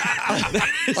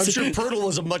Poeltl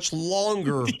was a much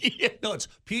longer. Yeah. No, it's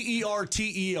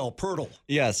Pertel, Poeltl.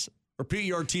 Yes. Or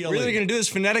Pertl. We're either going to do this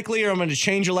phonetically or I'm going to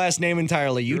change your last name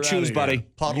entirely. You choose, buddy.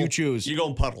 Puddle. You choose. You're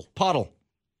going Puddle.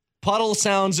 Puddle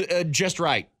sounds just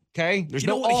right, okay? There's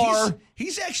no R.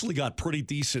 He's actually got pretty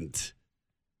decent.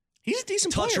 He's a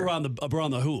decent touch player. around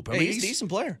the hoop. I mean, he's a decent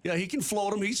player. Yeah, he can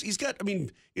float him. He's got, I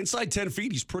mean, inside 10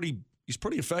 feet, he's pretty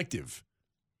effective.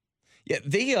 Yeah,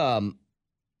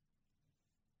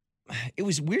 it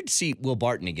was weird to see Will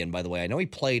Barton again, by the way. I know he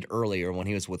played earlier when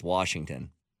he was with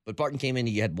Washington. But Barton came in,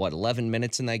 he had, 11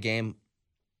 minutes in that game?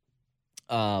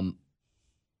 I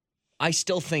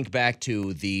still think back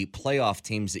to the playoff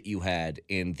teams that you had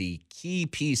and the key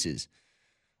pieces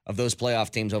of those playoff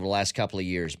teams over the last couple of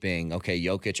years being, okay,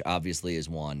 Jokic obviously is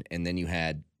one, and then you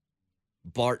had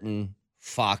Barton,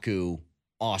 Facu,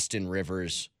 Austin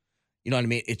Rivers. You know what I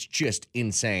mean? It's just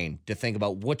insane to think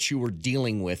about what you were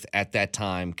dealing with at that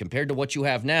time compared to what you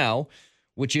have now,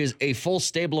 which is a full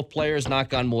stable of players,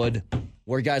 knock on wood,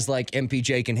 where guys like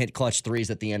MPJ can hit clutch threes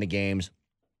at the end of games.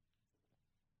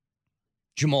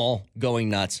 Jamal going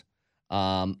nuts.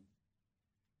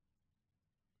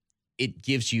 It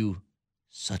gives you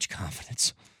such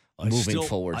confidence moving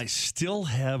forward. I still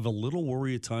have a little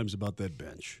worry at times about that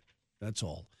bench. That's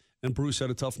all. And Bruce had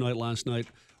a tough night last night.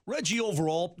 Reggie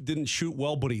overall didn't shoot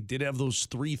well, but he did have those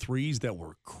 3 threes that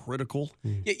were critical.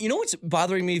 Yeah, you know what's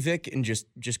bothering me, Vic, and just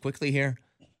quickly here?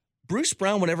 Bruce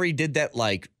Brown, whenever he did that,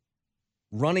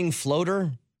 running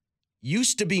floater,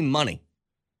 used to be money.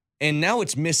 And now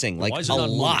it's missing, a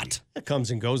lot. It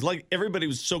comes and goes. Like, everybody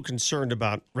was so concerned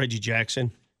about Reggie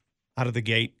Jackson out of the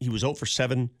gate. He was 0 for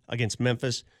 7 against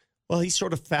Memphis. Well, he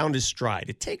sort of found his stride.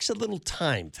 It takes a little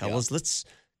time, fellas. Yeah. Let's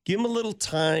give him a little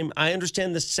time. I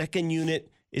understand the second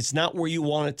unit. It's not where you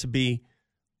want it to be.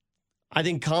 I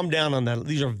think calm down on that.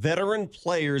 These are veteran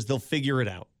players. They'll figure it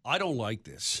out. I don't like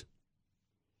this.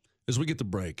 As we get the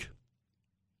break.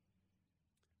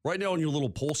 Right now in your little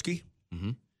Polsky,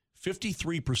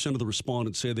 53% of the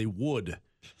respondents say they would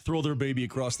throw their baby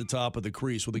across the top of the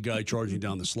crease with a guy charging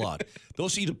down the slot.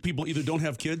 Those people either don't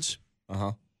have kids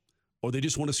or they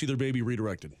just want to see their baby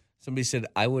redirected. Somebody said,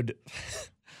 I would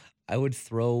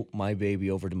throw my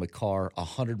baby over to my car,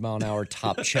 100-mile-an-hour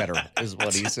top cheddar is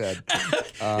what he said.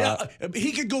 Yeah,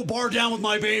 he could go bar down with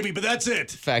my baby, but that's it.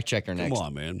 Fact checker next. Come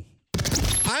on, man.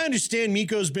 I understand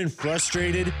Miko's been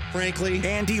frustrated, frankly.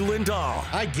 Andy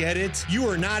Lindahl. I get it. You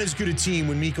are not as good a team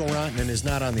when Mikko Rantanen is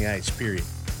not on the ice, period.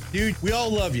 Dude, we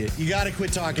all love you. You got to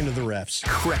quit talking to the refs.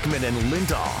 Kreckman and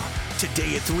Lindahl.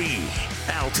 Today at 3.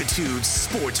 Altitude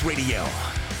Sports Radio.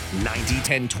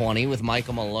 1020 with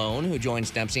Michael Malone, who joins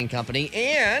Dempsey and Company,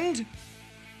 and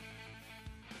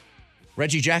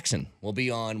Reggie Jackson will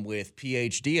be on with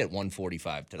PhD at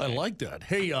 1:45 today. I like that.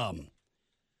 Hey,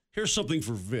 here's something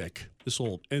for Vic. This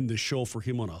will end the show for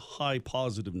him on a high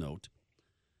positive note.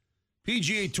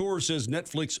 PGA Tour says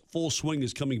Netflix Full Swing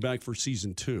is coming back for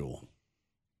season 2.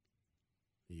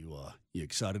 You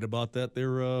excited about that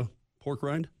there, Pork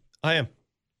Rind? I am.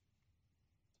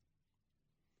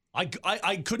 I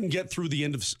couldn't get through the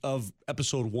end of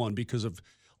episode 1 because of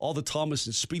all the Thomas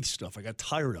and Spieth stuff. I got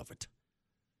tired of it.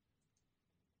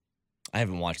 I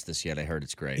haven't watched this yet. I heard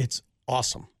it's great. It's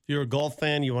awesome. If you're a golf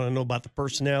fan, you want to know about the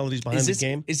personalities behind the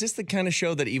game. Is this the kind of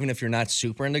show that even if you're not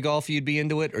super into golf, you'd be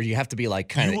into it? Or you have to be like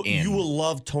kind of in? You will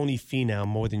love Tony Finau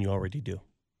more than you already do.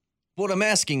 What I'm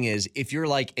asking is if you're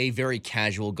like a very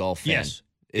casual golf fan. Yes.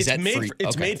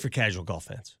 It's made for casual golf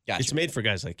fans. Gotcha. It's made for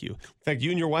guys like you. In fact,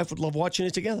 you and your wife would love watching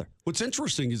it together. What's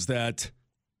interesting is that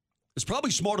it's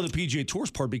probably smart on the PGA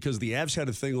Tour's part because the Avs had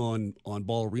a thing on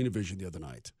Ball Arena Vision the other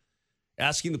night,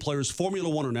 asking the players, Formula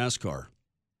One or NASCAR.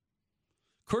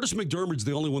 Curtis McDermott's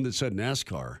the only one that said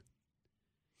NASCAR.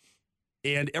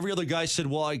 And every other guy said,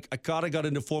 well, I kind of got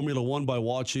into Formula One by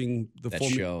watching the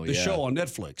show on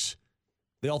Netflix.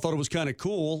 They all thought it was kind of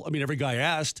cool. I mean, every guy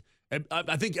asked. And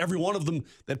I think every one of them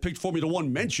that picked Formula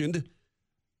One mentioned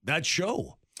that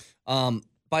show.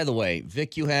 By the way,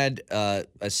 Vic, you had a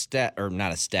stat, or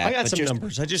not a stat. I got some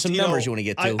numbers. Some numbers you want to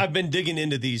get to. I've been digging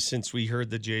into these since we heard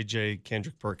the JJ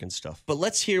Kendrick Perkins stuff. But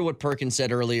let's hear what Perkins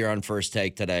said earlier on First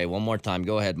Take today. One more time.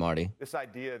 Go ahead, Marty. This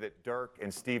idea that Dirk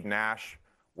and Steve Nash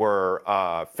were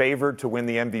favored to win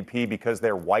the MVP because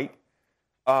they're white.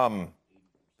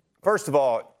 First of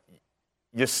all,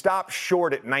 you stop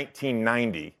short at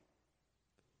 1990.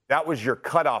 That was your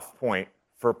cutoff point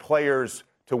for players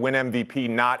to win MVP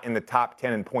not in the top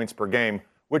 10 in points per game,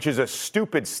 which is a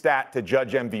stupid stat to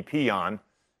judge MVP on.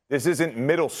 This isn't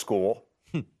middle school.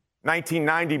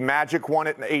 1990, Magic won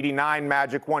it. 89,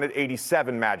 Magic won it.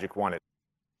 87, Magic won it.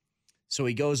 So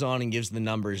he goes on and gives the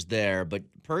numbers there, but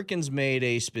Perkins made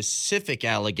a specific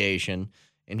allegation,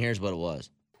 and here's what it was.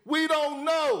 We don't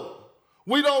know.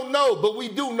 We don't know, but we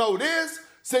do know this.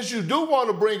 Since you do want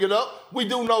to bring it up, we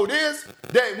do know this,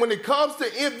 that when it comes to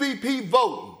MVP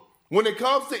voting,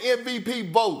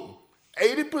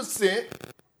 80%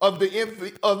 of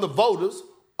the voters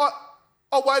are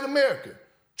white American.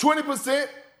 20%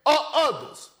 are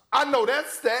others. I know that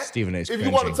stat. Stephen A's If you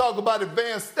want to talk about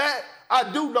advanced stat,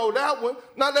 I do know that one.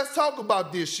 Now let's talk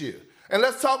about this year. And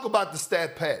let's talk about the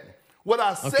stat pattern. What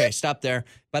I said. Okay, stop there.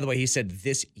 By the way, he said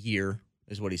this year.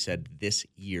 Is what he said this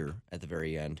year at the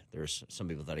very end. There's some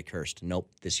people that I cursed.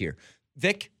 Nope, this year.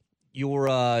 Vic, your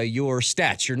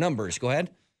stats, your numbers. Go ahead.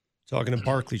 Talking to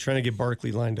Barkley, trying to get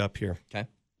Barkley lined up here. Okay.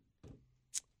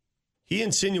 He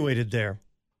insinuated there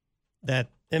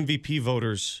that MVP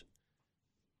voters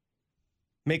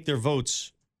make their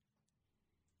votes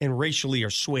and racially are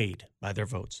swayed by their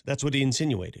votes. That's what he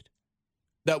insinuated.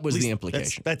 That was the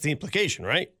implication. That's the implication,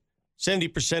 right?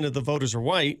 70% of the voters are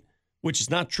white. Which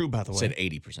is not true, by the way. Said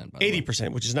 80%, by the way.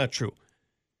 80%, which is not true.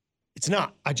 It's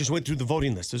not. I just went through the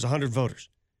voting list. There's 100 voters.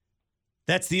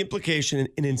 That's the implication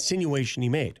and insinuation he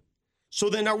made. So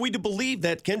then are we to believe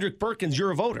that, Kendrick Perkins,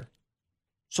 you're a voter?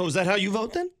 So is that how you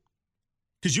vote then?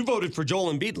 Because you voted for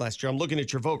Joel Embiid last year. I'm looking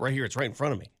at your vote right here. It's right in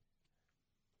front of me.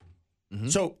 Mm-hmm.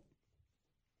 So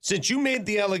since you made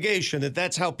the allegation that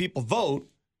that's how people vote,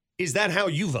 is that how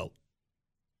you vote?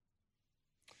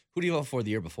 Who do you vote for the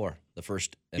year before? The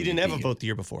first MVP? He didn't have a vote the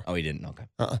year before. Oh, he didn't? Okay.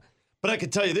 But I can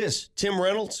tell you this. Tim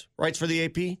Reynolds writes for the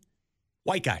AP.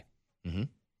 White guy. Mm-hmm.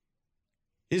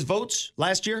 His votes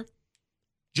last year,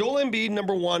 Joel Embiid,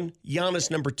 number 1.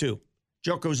 Giannis, number 2.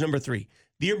 Joko's number 3.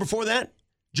 The year before that,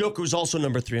 Joko was also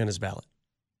number 3 on his ballot.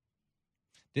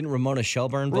 Didn't Ramona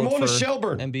Shelburne vote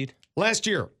for Embiid? Last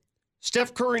year.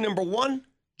 Steph Curry, number 1.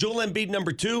 Joel Embiid,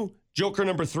 number 2. Joker,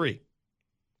 number 3.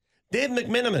 Dave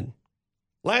McMenamin.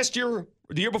 Last year,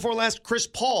 the year before last, Chris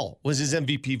Paul was his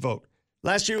MVP vote.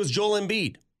 Last year was Joel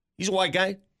Embiid. He's a white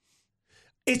guy.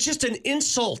 It's just an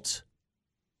insult.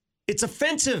 It's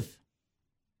offensive.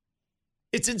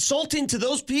 It's insulting to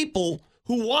those people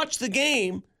who watch the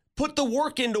game put the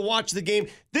work in to watch the game.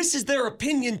 This is their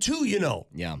opinion too, you know.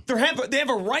 Yeah. They have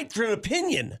a right to an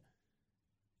opinion.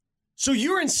 So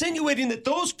you're insinuating that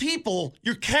those people,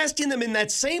 you're casting them in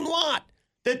that same lot,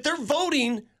 that they're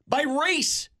voting by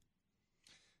race.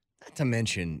 Not to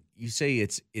mention, you say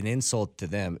it's an insult to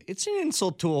them. It's an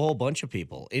insult to a whole bunch of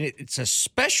people. And it's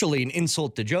especially an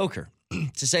insult to Joker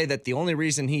to say that the only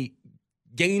reason he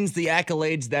gains the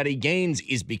accolades that he gains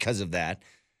is because of that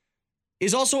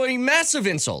is also a massive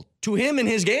insult to him and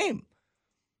his game.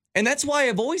 And that's why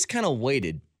I've always kind of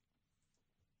waited.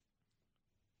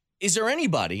 Is there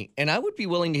anybody, and I would be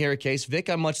willing to hear a case, Vic,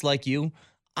 I'm much like you.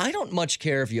 I don't much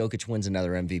care if Jokic wins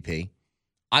another MVP.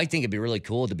 I think it'd be really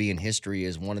cool to be in history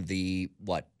as one of the,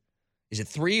 what, is it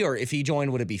 3, or if he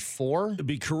joined, would it be 4? It'd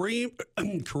be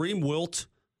Kareem, Wilt,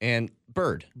 and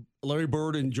Bird. Larry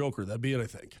Bird and Joker. That'd be it, I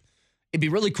think. It'd be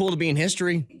really cool to be in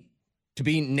history, to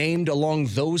be named along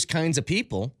those kinds of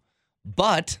people.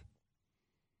 But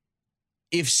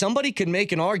if somebody could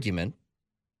make an argument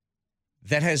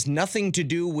that has nothing to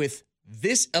do with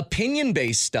this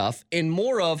opinion-based stuff and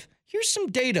more of, here's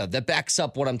some data that backs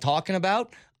up what I'm talking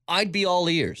about, I'd be all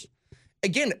ears.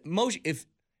 Again, if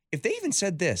they even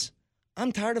said this,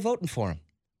 I'm tired of voting for him.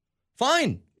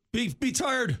 Fine. Be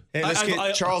tired.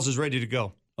 Hey, Charles is ready to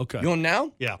go. Okay. You want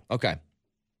now? Yeah. Okay.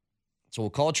 So we'll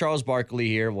call Charles Barkley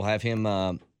here. We'll have him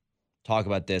talk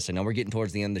about this. I know we're getting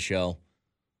towards the end of the show.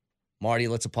 Marty,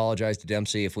 let's apologize to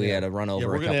Dempsey if we had to run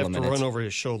over a couple of minutes. We're going to have to run over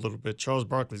his show a little bit. Charles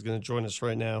Barkley's going to join us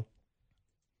right now.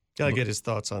 Got to get his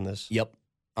thoughts on this. Yep.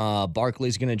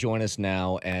 Barkley's going to join us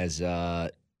now as,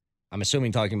 I'm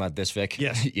assuming talking about this, Vic?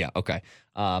 Yes. Yeah, okay.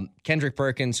 Kendrick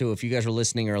Perkins, who, if you guys were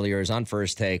listening earlier, is on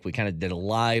First Take. We kind of did a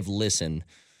live listen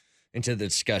into the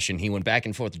discussion. He went back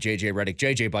and forth with J.J. Redick.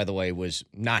 J.J., by the way, was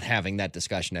not having that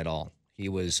discussion at all. He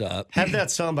was... Have that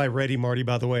soundbite ready, Marty,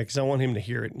 by the way, because I want him to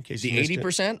hear it in case he missed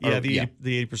 80%? it. Yeah,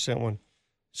 the 80% one.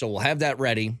 So we'll have that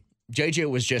ready. JJ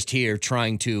was just here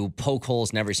trying to poke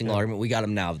holes in every single argument. We got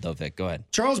him now, though, Vic. Go ahead.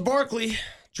 Charles Barkley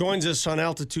joins us on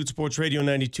Altitude Sports Radio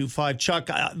 92.5. Chuck,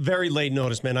 very late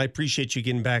notice, man. I appreciate you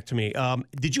getting back to me.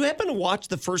 Did you happen to watch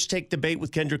the First Take debate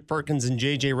with Kendrick Perkins and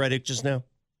J.J. Redick just now?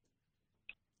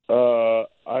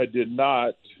 I did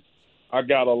not. I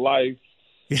got a life.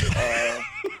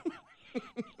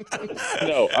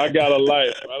 No, I got a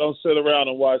life. I don't sit around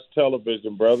and watch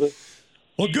television, brother.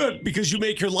 Well, good, because you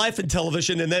make your life in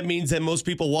television, and that means that most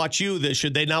people watch you.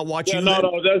 Should they not watch you?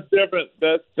 No, that's different.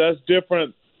 That's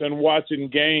different than watching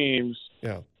games.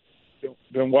 Yeah.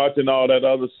 Than watching all that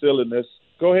other silliness.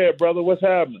 Go ahead, brother. What's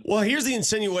happening? Well, here's the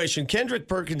insinuation. Kendrick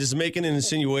Perkins is making an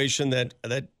insinuation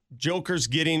that Joker's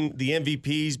getting the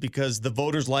MVPs because the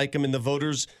voters like him, and the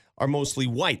voters are mostly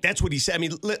white. That's what he said. I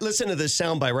mean, listen to this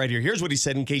soundbite right here. Here's what he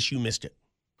said in case you missed it.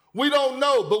 We don't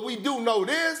know, but we do know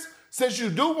this. Since you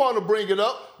do want to bring it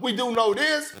up, we do know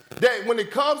this, that when it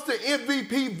comes to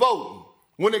MVP voting,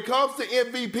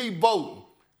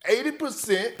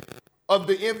 80% of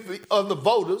the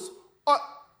voters are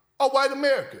white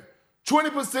American.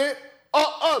 20%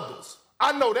 are others.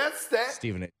 I know that stat.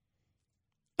 Stephen.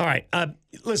 All right.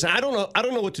 Listen, I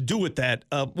don't know what to do with that.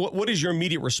 What is your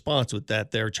immediate response with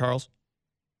that there, Charles?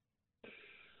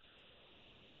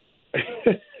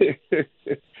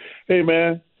 Hey,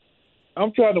 man.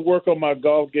 I'm trying to work on my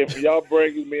golf game. Y'all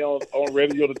bringing me on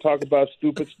radio to talk about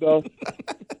stupid stuff?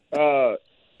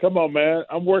 Come on, man.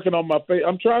 I'm working on my face.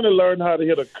 I'm trying to learn how to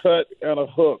hit a cut and a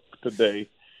hook today.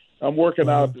 I'm working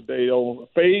out today on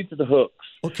fades and hooks.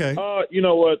 Okay. You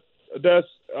know what? That's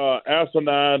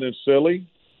asinine and silly.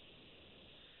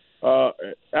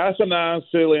 Asinine,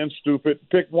 silly, and stupid.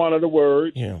 Pick one of the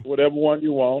words, whatever one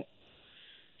you want.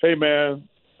 Hey, man,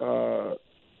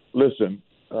 listen.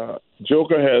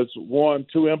 Joker has won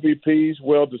 2 MVPs,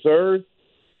 well deserved.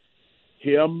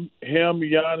 Him,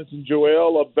 Giannis, and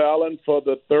Joel are battling for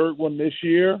the third one this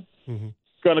year. Mm-hmm.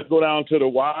 It's going to go down to the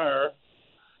wire.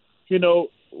 You know,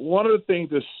 one of the things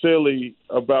that's silly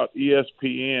about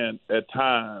ESPN at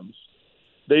times,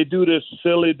 they do this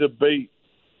silly debate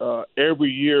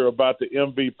every year about the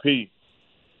MVP.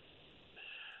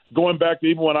 Going back to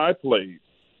even when I played,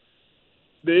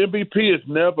 the MVP is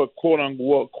never quote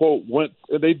unquote went.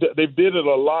 They did it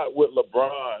a lot with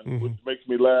LeBron, which makes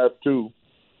me laugh too.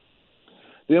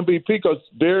 The MVP, because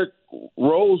Derrick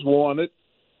Rose won it,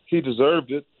 he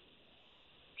deserved it.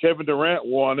 Kevin Durant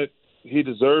won it, he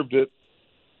deserved it.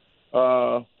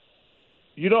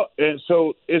 You know, and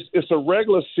so it's a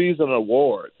regular season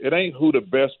award. It ain't who the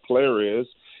best player is;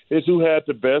 it's who had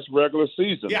the best regular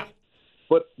season. Yeah.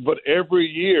 But every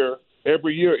year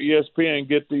ESPN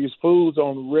get these fools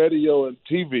on radio and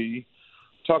TV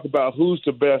talk about who's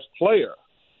the best player.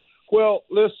 Well,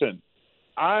 listen,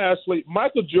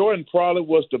 Michael Jordan probably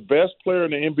was the best player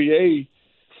in the NBA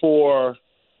for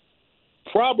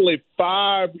probably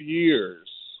 5 years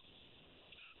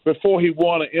before he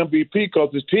won an MVP because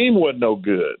his team wasn't no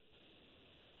good.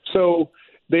 So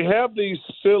they have these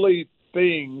silly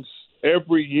things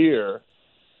every year,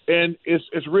 and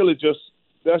it's really just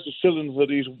that's the silliness of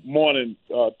these morning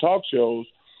talk shows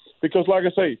because, like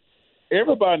I say,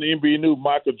 everybody in the NBA knew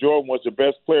Michael Jordan was the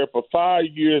best player for 5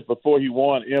 years before he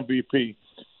won MVP.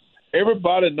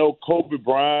 Everybody know Kobe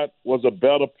Bryant was a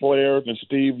better player than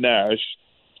Steve Nash,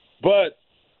 but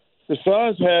the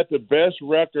Suns had the best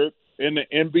record in the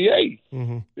NBA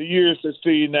the years that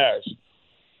Steve Nash.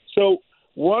 So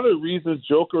one of the reasons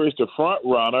Joker is the front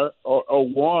runner or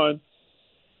one,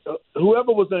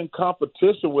 whoever was in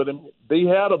competition with him, they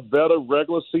had a better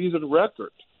regular season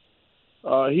record.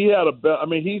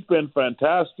 He's been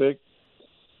fantastic,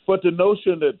 but the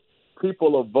notion that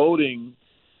people are voting,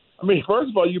 first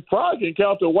of all, you probably can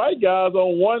count the white guys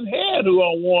on one hand who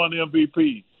won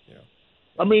MVP.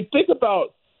 Yeah. Think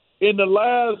about in the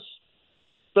last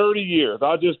 30 years,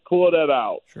 I'll just pull that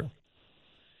out. Sure.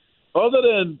 Other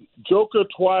than Joker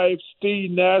twice,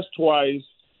 Steve Nash twice,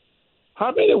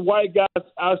 how many white guys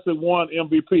actually won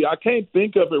MVP? I can't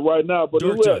think of it right now, but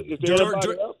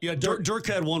Dirk, Dirk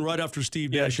had one right after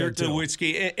Steve Nash. Dirk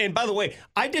Nowitzki. And by the way,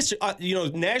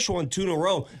 Nash won 2 in a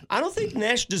row. I don't think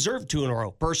Nash deserved 2 in a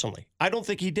row, personally. I don't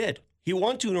think he did. He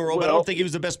won 2 in a row, but I don't think he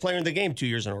was the best player in the game 2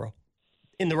 years in a row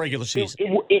in the regular season.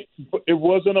 It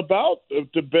wasn't about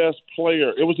the best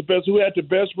player. It was the best who had the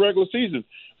best regular season.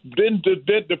 Then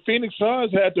the Phoenix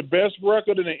Suns had the best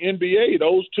record in the NBA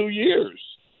those 2 years.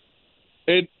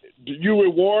 And you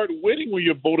reward winning when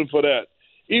you're voting for that.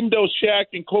 Even though Shaq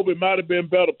and Kobe might have been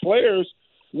better players,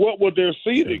 what were their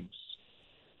seedings?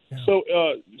 Yeah. So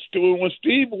when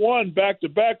Steve won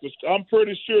back-to-back, I'm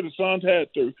pretty sure the Suns had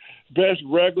the best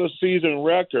regular season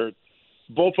record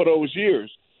both of those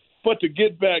years. But to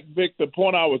get back, Vic, the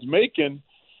point I was making,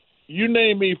 you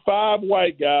name me 5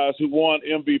 white guys who won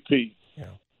MVP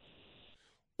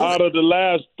out of the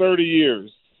last 30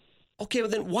 years. Okay,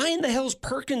 well then why in the hell's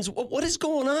Perkins? What is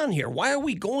going on here? Why are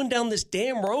we going down this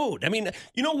damn road?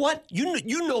 You know what?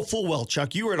 You know full well,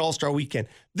 Chuck, you were at All-Star Weekend.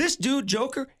 This dude,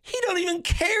 Joker, he don't even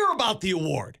care about the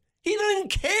award. He don't even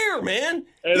care, man.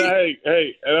 And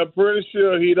and I'm pretty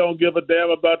sure he don't give a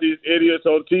damn about these idiots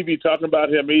on TV talking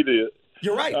about him either.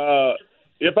 You're right.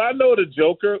 If I know the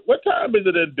Joker, what time is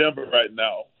it in Denver right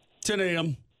now? 10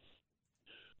 a.m.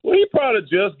 Well, he probably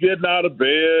just getting out of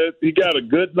bed. He got a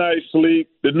good night's sleep.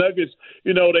 The Nuggets,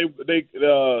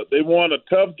 they won a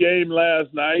tough game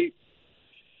last night.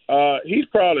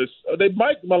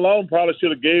 Mike Malone probably should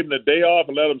have gave him the day off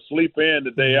and let him sleep in the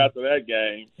day after that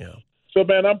game. Yeah. So,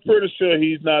 man, I'm pretty sure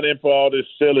he's not in for all this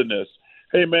silliness.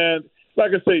 Hey, man, like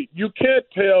I say, you can't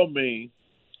tell me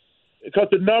because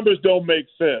the numbers don't make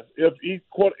sense. Even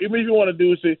if you want to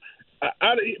do this.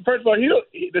 First of all,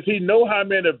 does he know how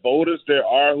many voters there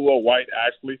are who are white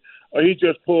actually, or he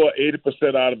just pulled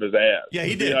 80% out of his ass? Yeah,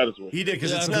 he did. He did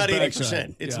because it's not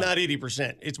 80%. It's not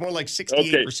 80%. It's more like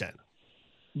 68%. Okay.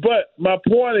 But my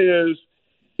point is,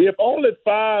 if only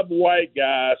 5 white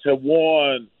guys have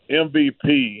won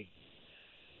MVP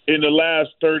in the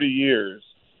last 30 years,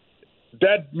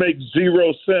 that makes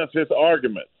 0 sense. His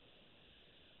argument,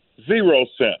 0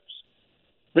 sense,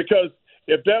 because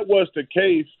if that was the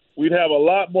case, we'd have a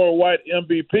lot more white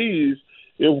MVPs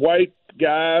if white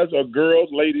guys or girls,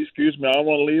 ladies, excuse me, I don't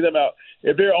want to leave them out.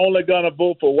 If they're only going to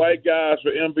vote for white guys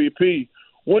for MVP,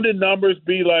 wouldn't the numbers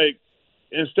be like,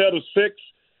 instead of 6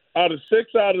 out of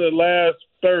the last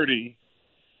 30,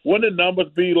 wouldn't the numbers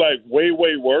be like way,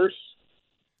 way worse?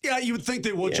 Yeah, you would think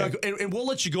they would, Chuck. And we'll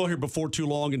let you go here before too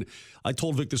long. And I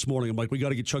told Vic this morning, I'm like, we got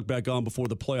to get Chuck back on before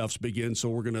the playoffs begin. So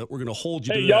we're gonna hold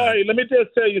you to that. Hey, let me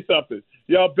just tell you something.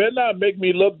 Y'all better not make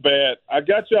me look bad. I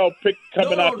got y'all picked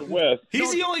coming out the West.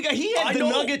 He's the only guy. He had the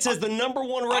Nuggets as the number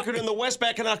 1 record in the West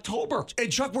back in October.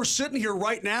 And Chuck, we're sitting here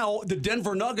right now. The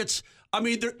Denver Nuggets. They're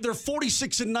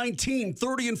 46-19,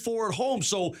 30-4 at home.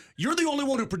 So you're the only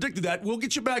one who predicted that. We'll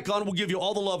get you back on. We'll give you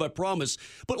all the love, I promise.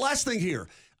 But last thing here.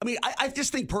 I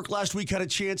just think Perk last week had a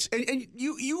chance, and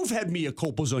you've had mea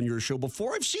culpas on your show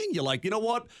before. I've seen you like, you know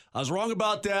what? I was wrong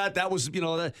about that. That was,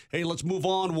 hey, let's move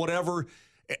on, whatever.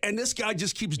 And this guy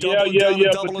just keeps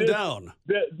doubling down.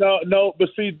 No, but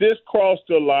see, this crossed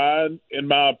the line, in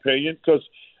my opinion, because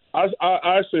I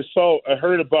actually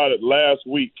heard about it last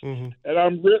week, and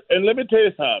let me tell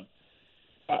you something.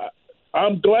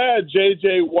 I'm glad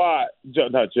J.J. Watt,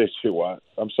 not J.J. Watt,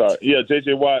 I'm sorry. Yeah,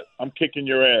 J.J. Watt, I'm kicking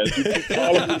your ass. You keep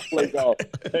calling me to play golf.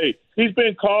 Hey, he's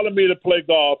been calling me to play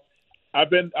golf. I've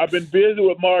been busy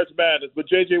with March Madness, but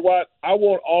J.J. Watt, I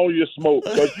want all your smoke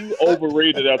because you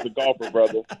overrated as a golfer,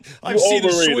 brother. I've seen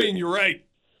a swing. You're right.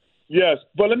 Yes,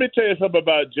 but let me tell you something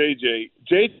about J.J.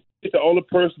 J.J. is the only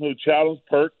person who challenged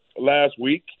Perk last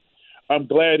week. I'm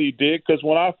glad he did because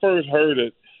when I first heard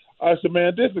it, I said,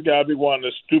 man, this has got to be one of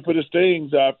the stupidest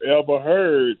things I've ever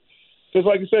heard. Because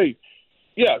like you say,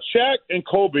 yeah, Shaq and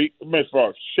Kobe,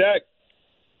 Shaq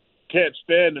can't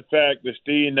stand the fact that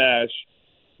Steve Nash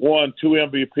won 2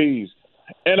 MVPs.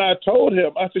 And I told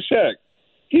him, I said, Shaq,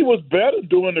 he was better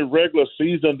during the regular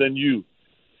season than you.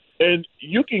 And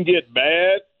you can get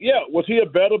mad. Yeah, was he a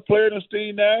better player than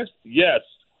Steve Nash? Yes.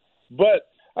 But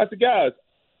I said, guys,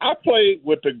 I played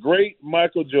with the great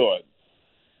Michael Jordan.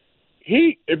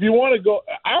 If you want to go,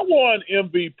 I won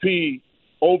MVP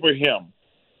over him.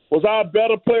 Was I a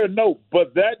better player? No.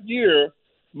 But that year,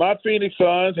 my Phoenix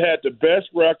Suns had the best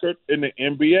record in the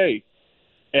NBA.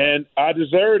 And I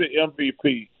deserved an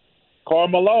MVP. Karl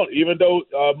Malone, even though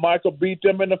Michael beat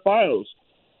them in the finals.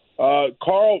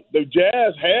 The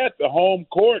Jazz had the home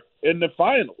court in the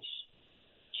finals.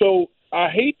 So I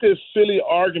hate this silly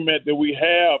argument that we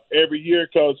have every year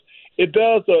because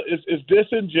it's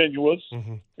disingenuous.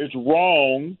 Mm-hmm. It's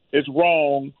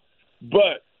wrong.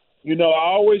 But, I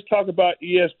always talk about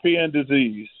ESPN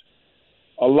disease.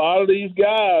 A lot of these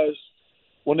guys,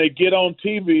 when they get on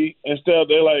TV,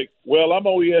 they're like, well, I'm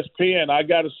on ESPN. I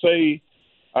got to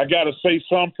say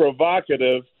something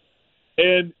provocative.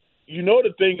 And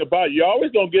the thing about it, you're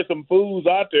always going to get some fools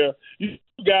out there. You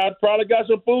guys probably got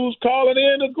some fools calling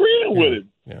in agreeing with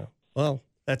him. Yeah. Well,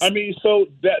 that's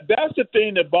the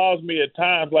thing that bothers me at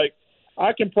times. Like,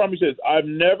 I can promise you this. I've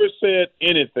never said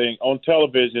anything on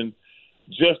television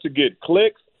just to get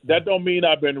clicks. That don't mean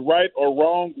I've been right or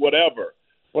wrong, whatever.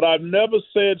 But I've never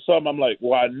said something I'm like,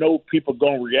 well, I know people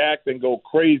going to react and go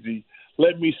crazy.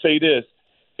 Let me say this.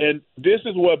 And this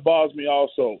is what bothers me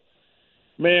also.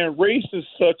 Man, race is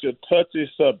such a touchy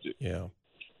subject. Yeah.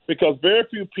 Because very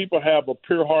few people have a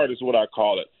pure heart is what I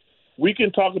call it. We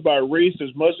can talk about race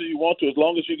as much as you want to as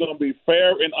long as you're going to be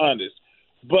fair and honest.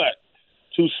 But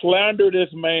to slander this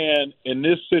man in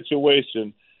this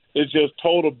situation is just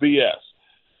total BS.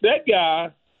 That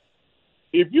guy,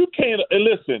 if you can't – and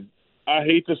listen, I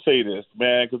hate to say this,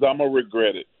 man, because I'm going to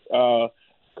regret it.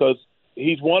 Because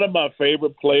he's one of my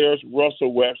favorite players,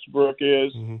 Russell Westbrook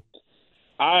is. Mm-hmm.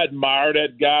 I admire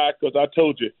that guy because I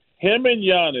told you, him and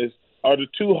Giannis are the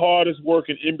two hardest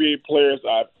working NBA players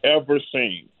I've ever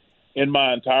seen in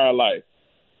my entire life.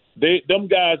 Them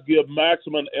guys give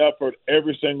maximum effort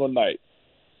every single night.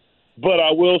 But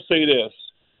I will say this.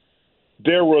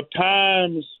 There were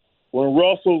times when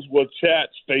Russell's was stat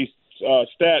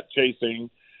chasing.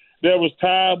 There was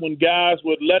time when guys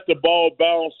would let the ball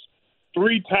bounce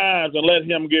 3 times and let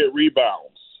him get rebounds.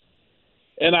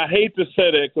 And I hate to say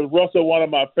that because Russell one of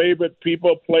my favorite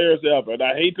players ever, and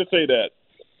I hate to say that.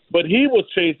 But he was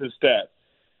chasing stats.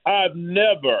 I've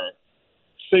never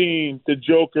seen the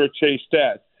Joker chase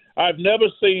stats. I've never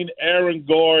seen Aaron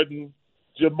Gordon,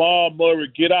 Jamal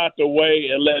Murray get out the way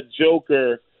and let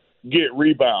Joker get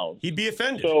rebounds. He'd be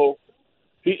offended. So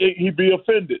he'd be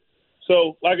offended.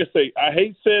 So, like I say, I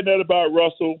hate saying that about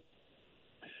Russell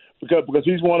because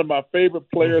he's one of my favorite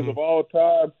players of all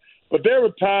time. But there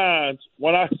were times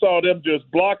when I saw them just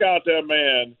block out their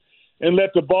man and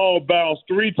let the ball bounce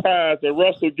 3 times and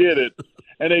Russell get it,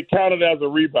 and they count it as a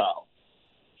rebound.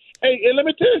 Hey, and let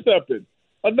me tell you something.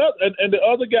 And the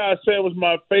other guy I said was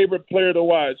my favorite player to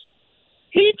watch.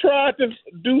 He tried to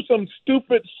do some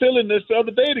stupid silliness the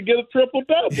other day to get a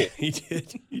triple-double. He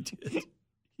did.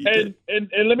 And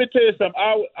let me tell you something.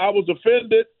 I was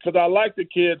offended because I like the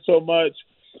kid so much,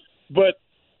 but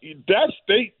that's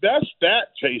stat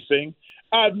chasing.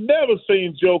 I've never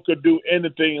seen Joker do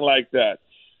anything like that.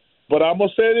 But I'm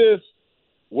gonna say this: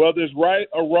 whether it's right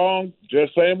or wrong,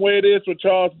 just same way it is with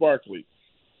Charles Barkley.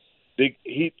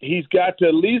 He's got to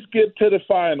at least get to the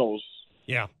finals.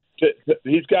 Yeah,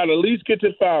 he's got to at least get to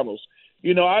the finals.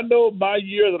 I know my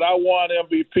year that I won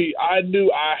MVP, I knew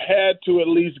I had to at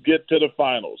least get to the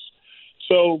finals.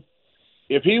 So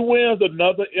if he wins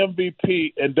another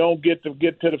MVP and don't get to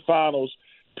the finals,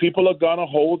 people are going to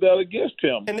hold that against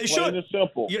him. And they should. And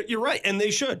simple. You're right, and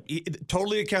they should.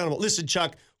 Totally accountable. Listen,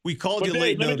 Chuck, we called you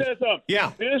late. Let me tell you something.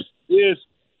 Yeah.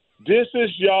 This is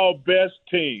y'all best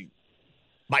team.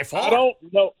 By far. I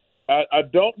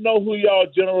don't know who y'all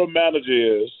general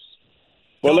manager is,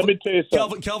 but let me tell you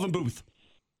something. Calvin Booth.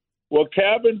 Well,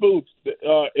 Calvin Booth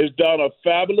has done a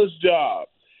fabulous job.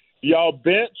 Y'all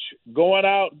bench going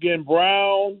out getting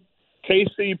Brown,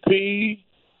 KCP.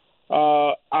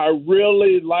 I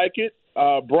really like it.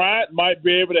 Bryant might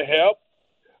be able to help.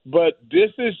 But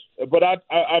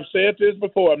I've said this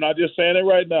before. I'm not just saying it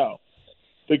right now.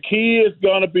 The key is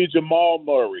going to be Jamal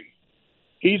Murray.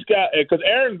 He's got, because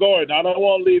Aaron Gordon, I don't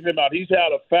want to leave him out. He's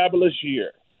had a fabulous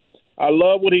year. I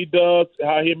love what he does,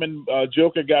 how him and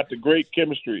Joker got the great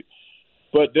chemistry.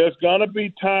 But there's going to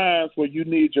be times where you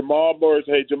need Jamal Murray to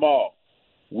say, hey, Jamal,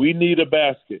 we need a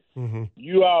basket. Mm-hmm.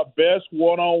 You are our best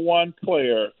one-on-one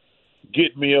player.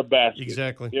 Get me a basket.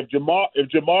 Exactly. If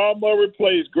Jamal Murray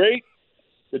plays great,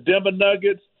 the Denver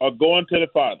Nuggets are going to the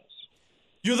finals.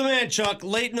 You're the man, Chuck.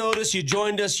 Late notice, you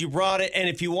joined us, you brought it, and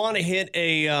if you want to hit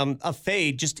a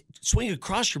fade, just swing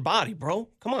across your body, bro.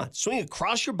 Come on, swing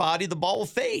across your body, the ball will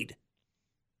fade.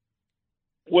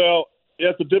 Well,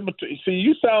 that's a different. See,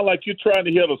 you sound like you're trying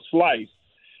to hit a slice.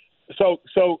 So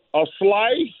a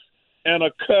slice and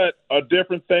a cut are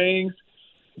different things,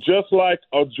 just like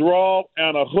a draw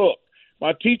and a hook.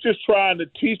 My teacher's trying to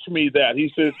teach me that.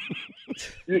 He says,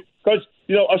 because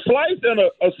a slice and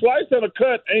a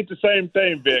cut ain't the same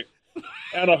thing, Vic,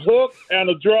 and a hook and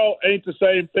a draw ain't the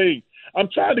same thing. I'm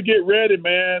trying to get ready,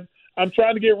 man. I'm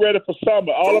trying to get ready for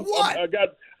summer.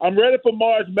 I'm ready for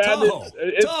March Madness.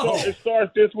 It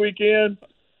starts this weekend,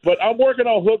 but I'm working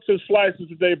on hooks and slices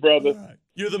today, brother. Right.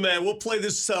 You're the man. We'll play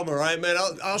this summer, all right, man?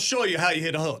 I'll show you how you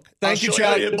hit a hook. Thank you,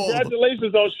 Chuck.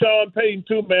 Congratulations on Sean Payton,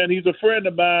 too, man. He's a friend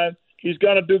of mine. He's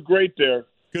going to do great there.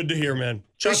 Good to hear, man.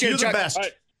 Chuck, you're the best. All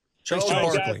right. Charles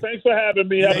Guys, Barkley. thanks for having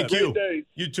me. Have Thank a great you. day.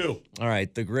 You too. All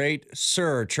right, the great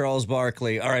Sir Charles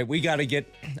Barkley. All right, we got to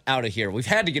get out of here. We've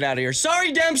had to get out of here.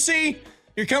 Sorry, Dempsey.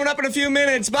 You're coming up in a few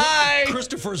minutes. Bye.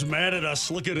 Christopher's mad at us.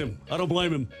 Look at him. I don't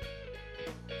blame him.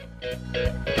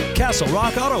 Castle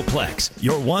Rock Autoplex,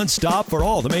 your one stop for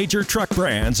all the major truck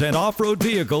brands and off-road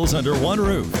vehicles under one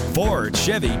roof. Ford,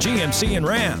 Chevy, GMC, and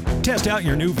Ram. Test out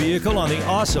your new vehicle on the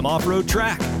awesome off-road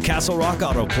track. Castle Rock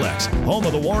Autoplex, home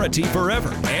of the warranty forever,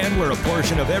 and where a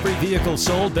portion of every vehicle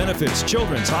sold benefits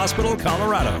Children's Hospital,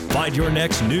 Colorado. Find your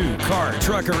next new car,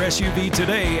 truck, or SUV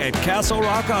today at Castle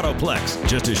Rock Autoplex.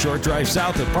 Just a short drive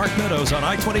south of Park Meadows on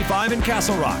I-25 in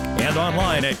Castle Rock, and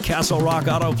online at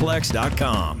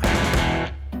CastleRockAutoplex.com.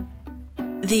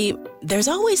 There's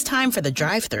always time for the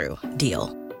drive-thru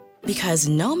deal. Because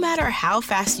no matter how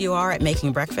fast you are at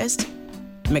making breakfast,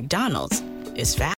 McDonald's is fast.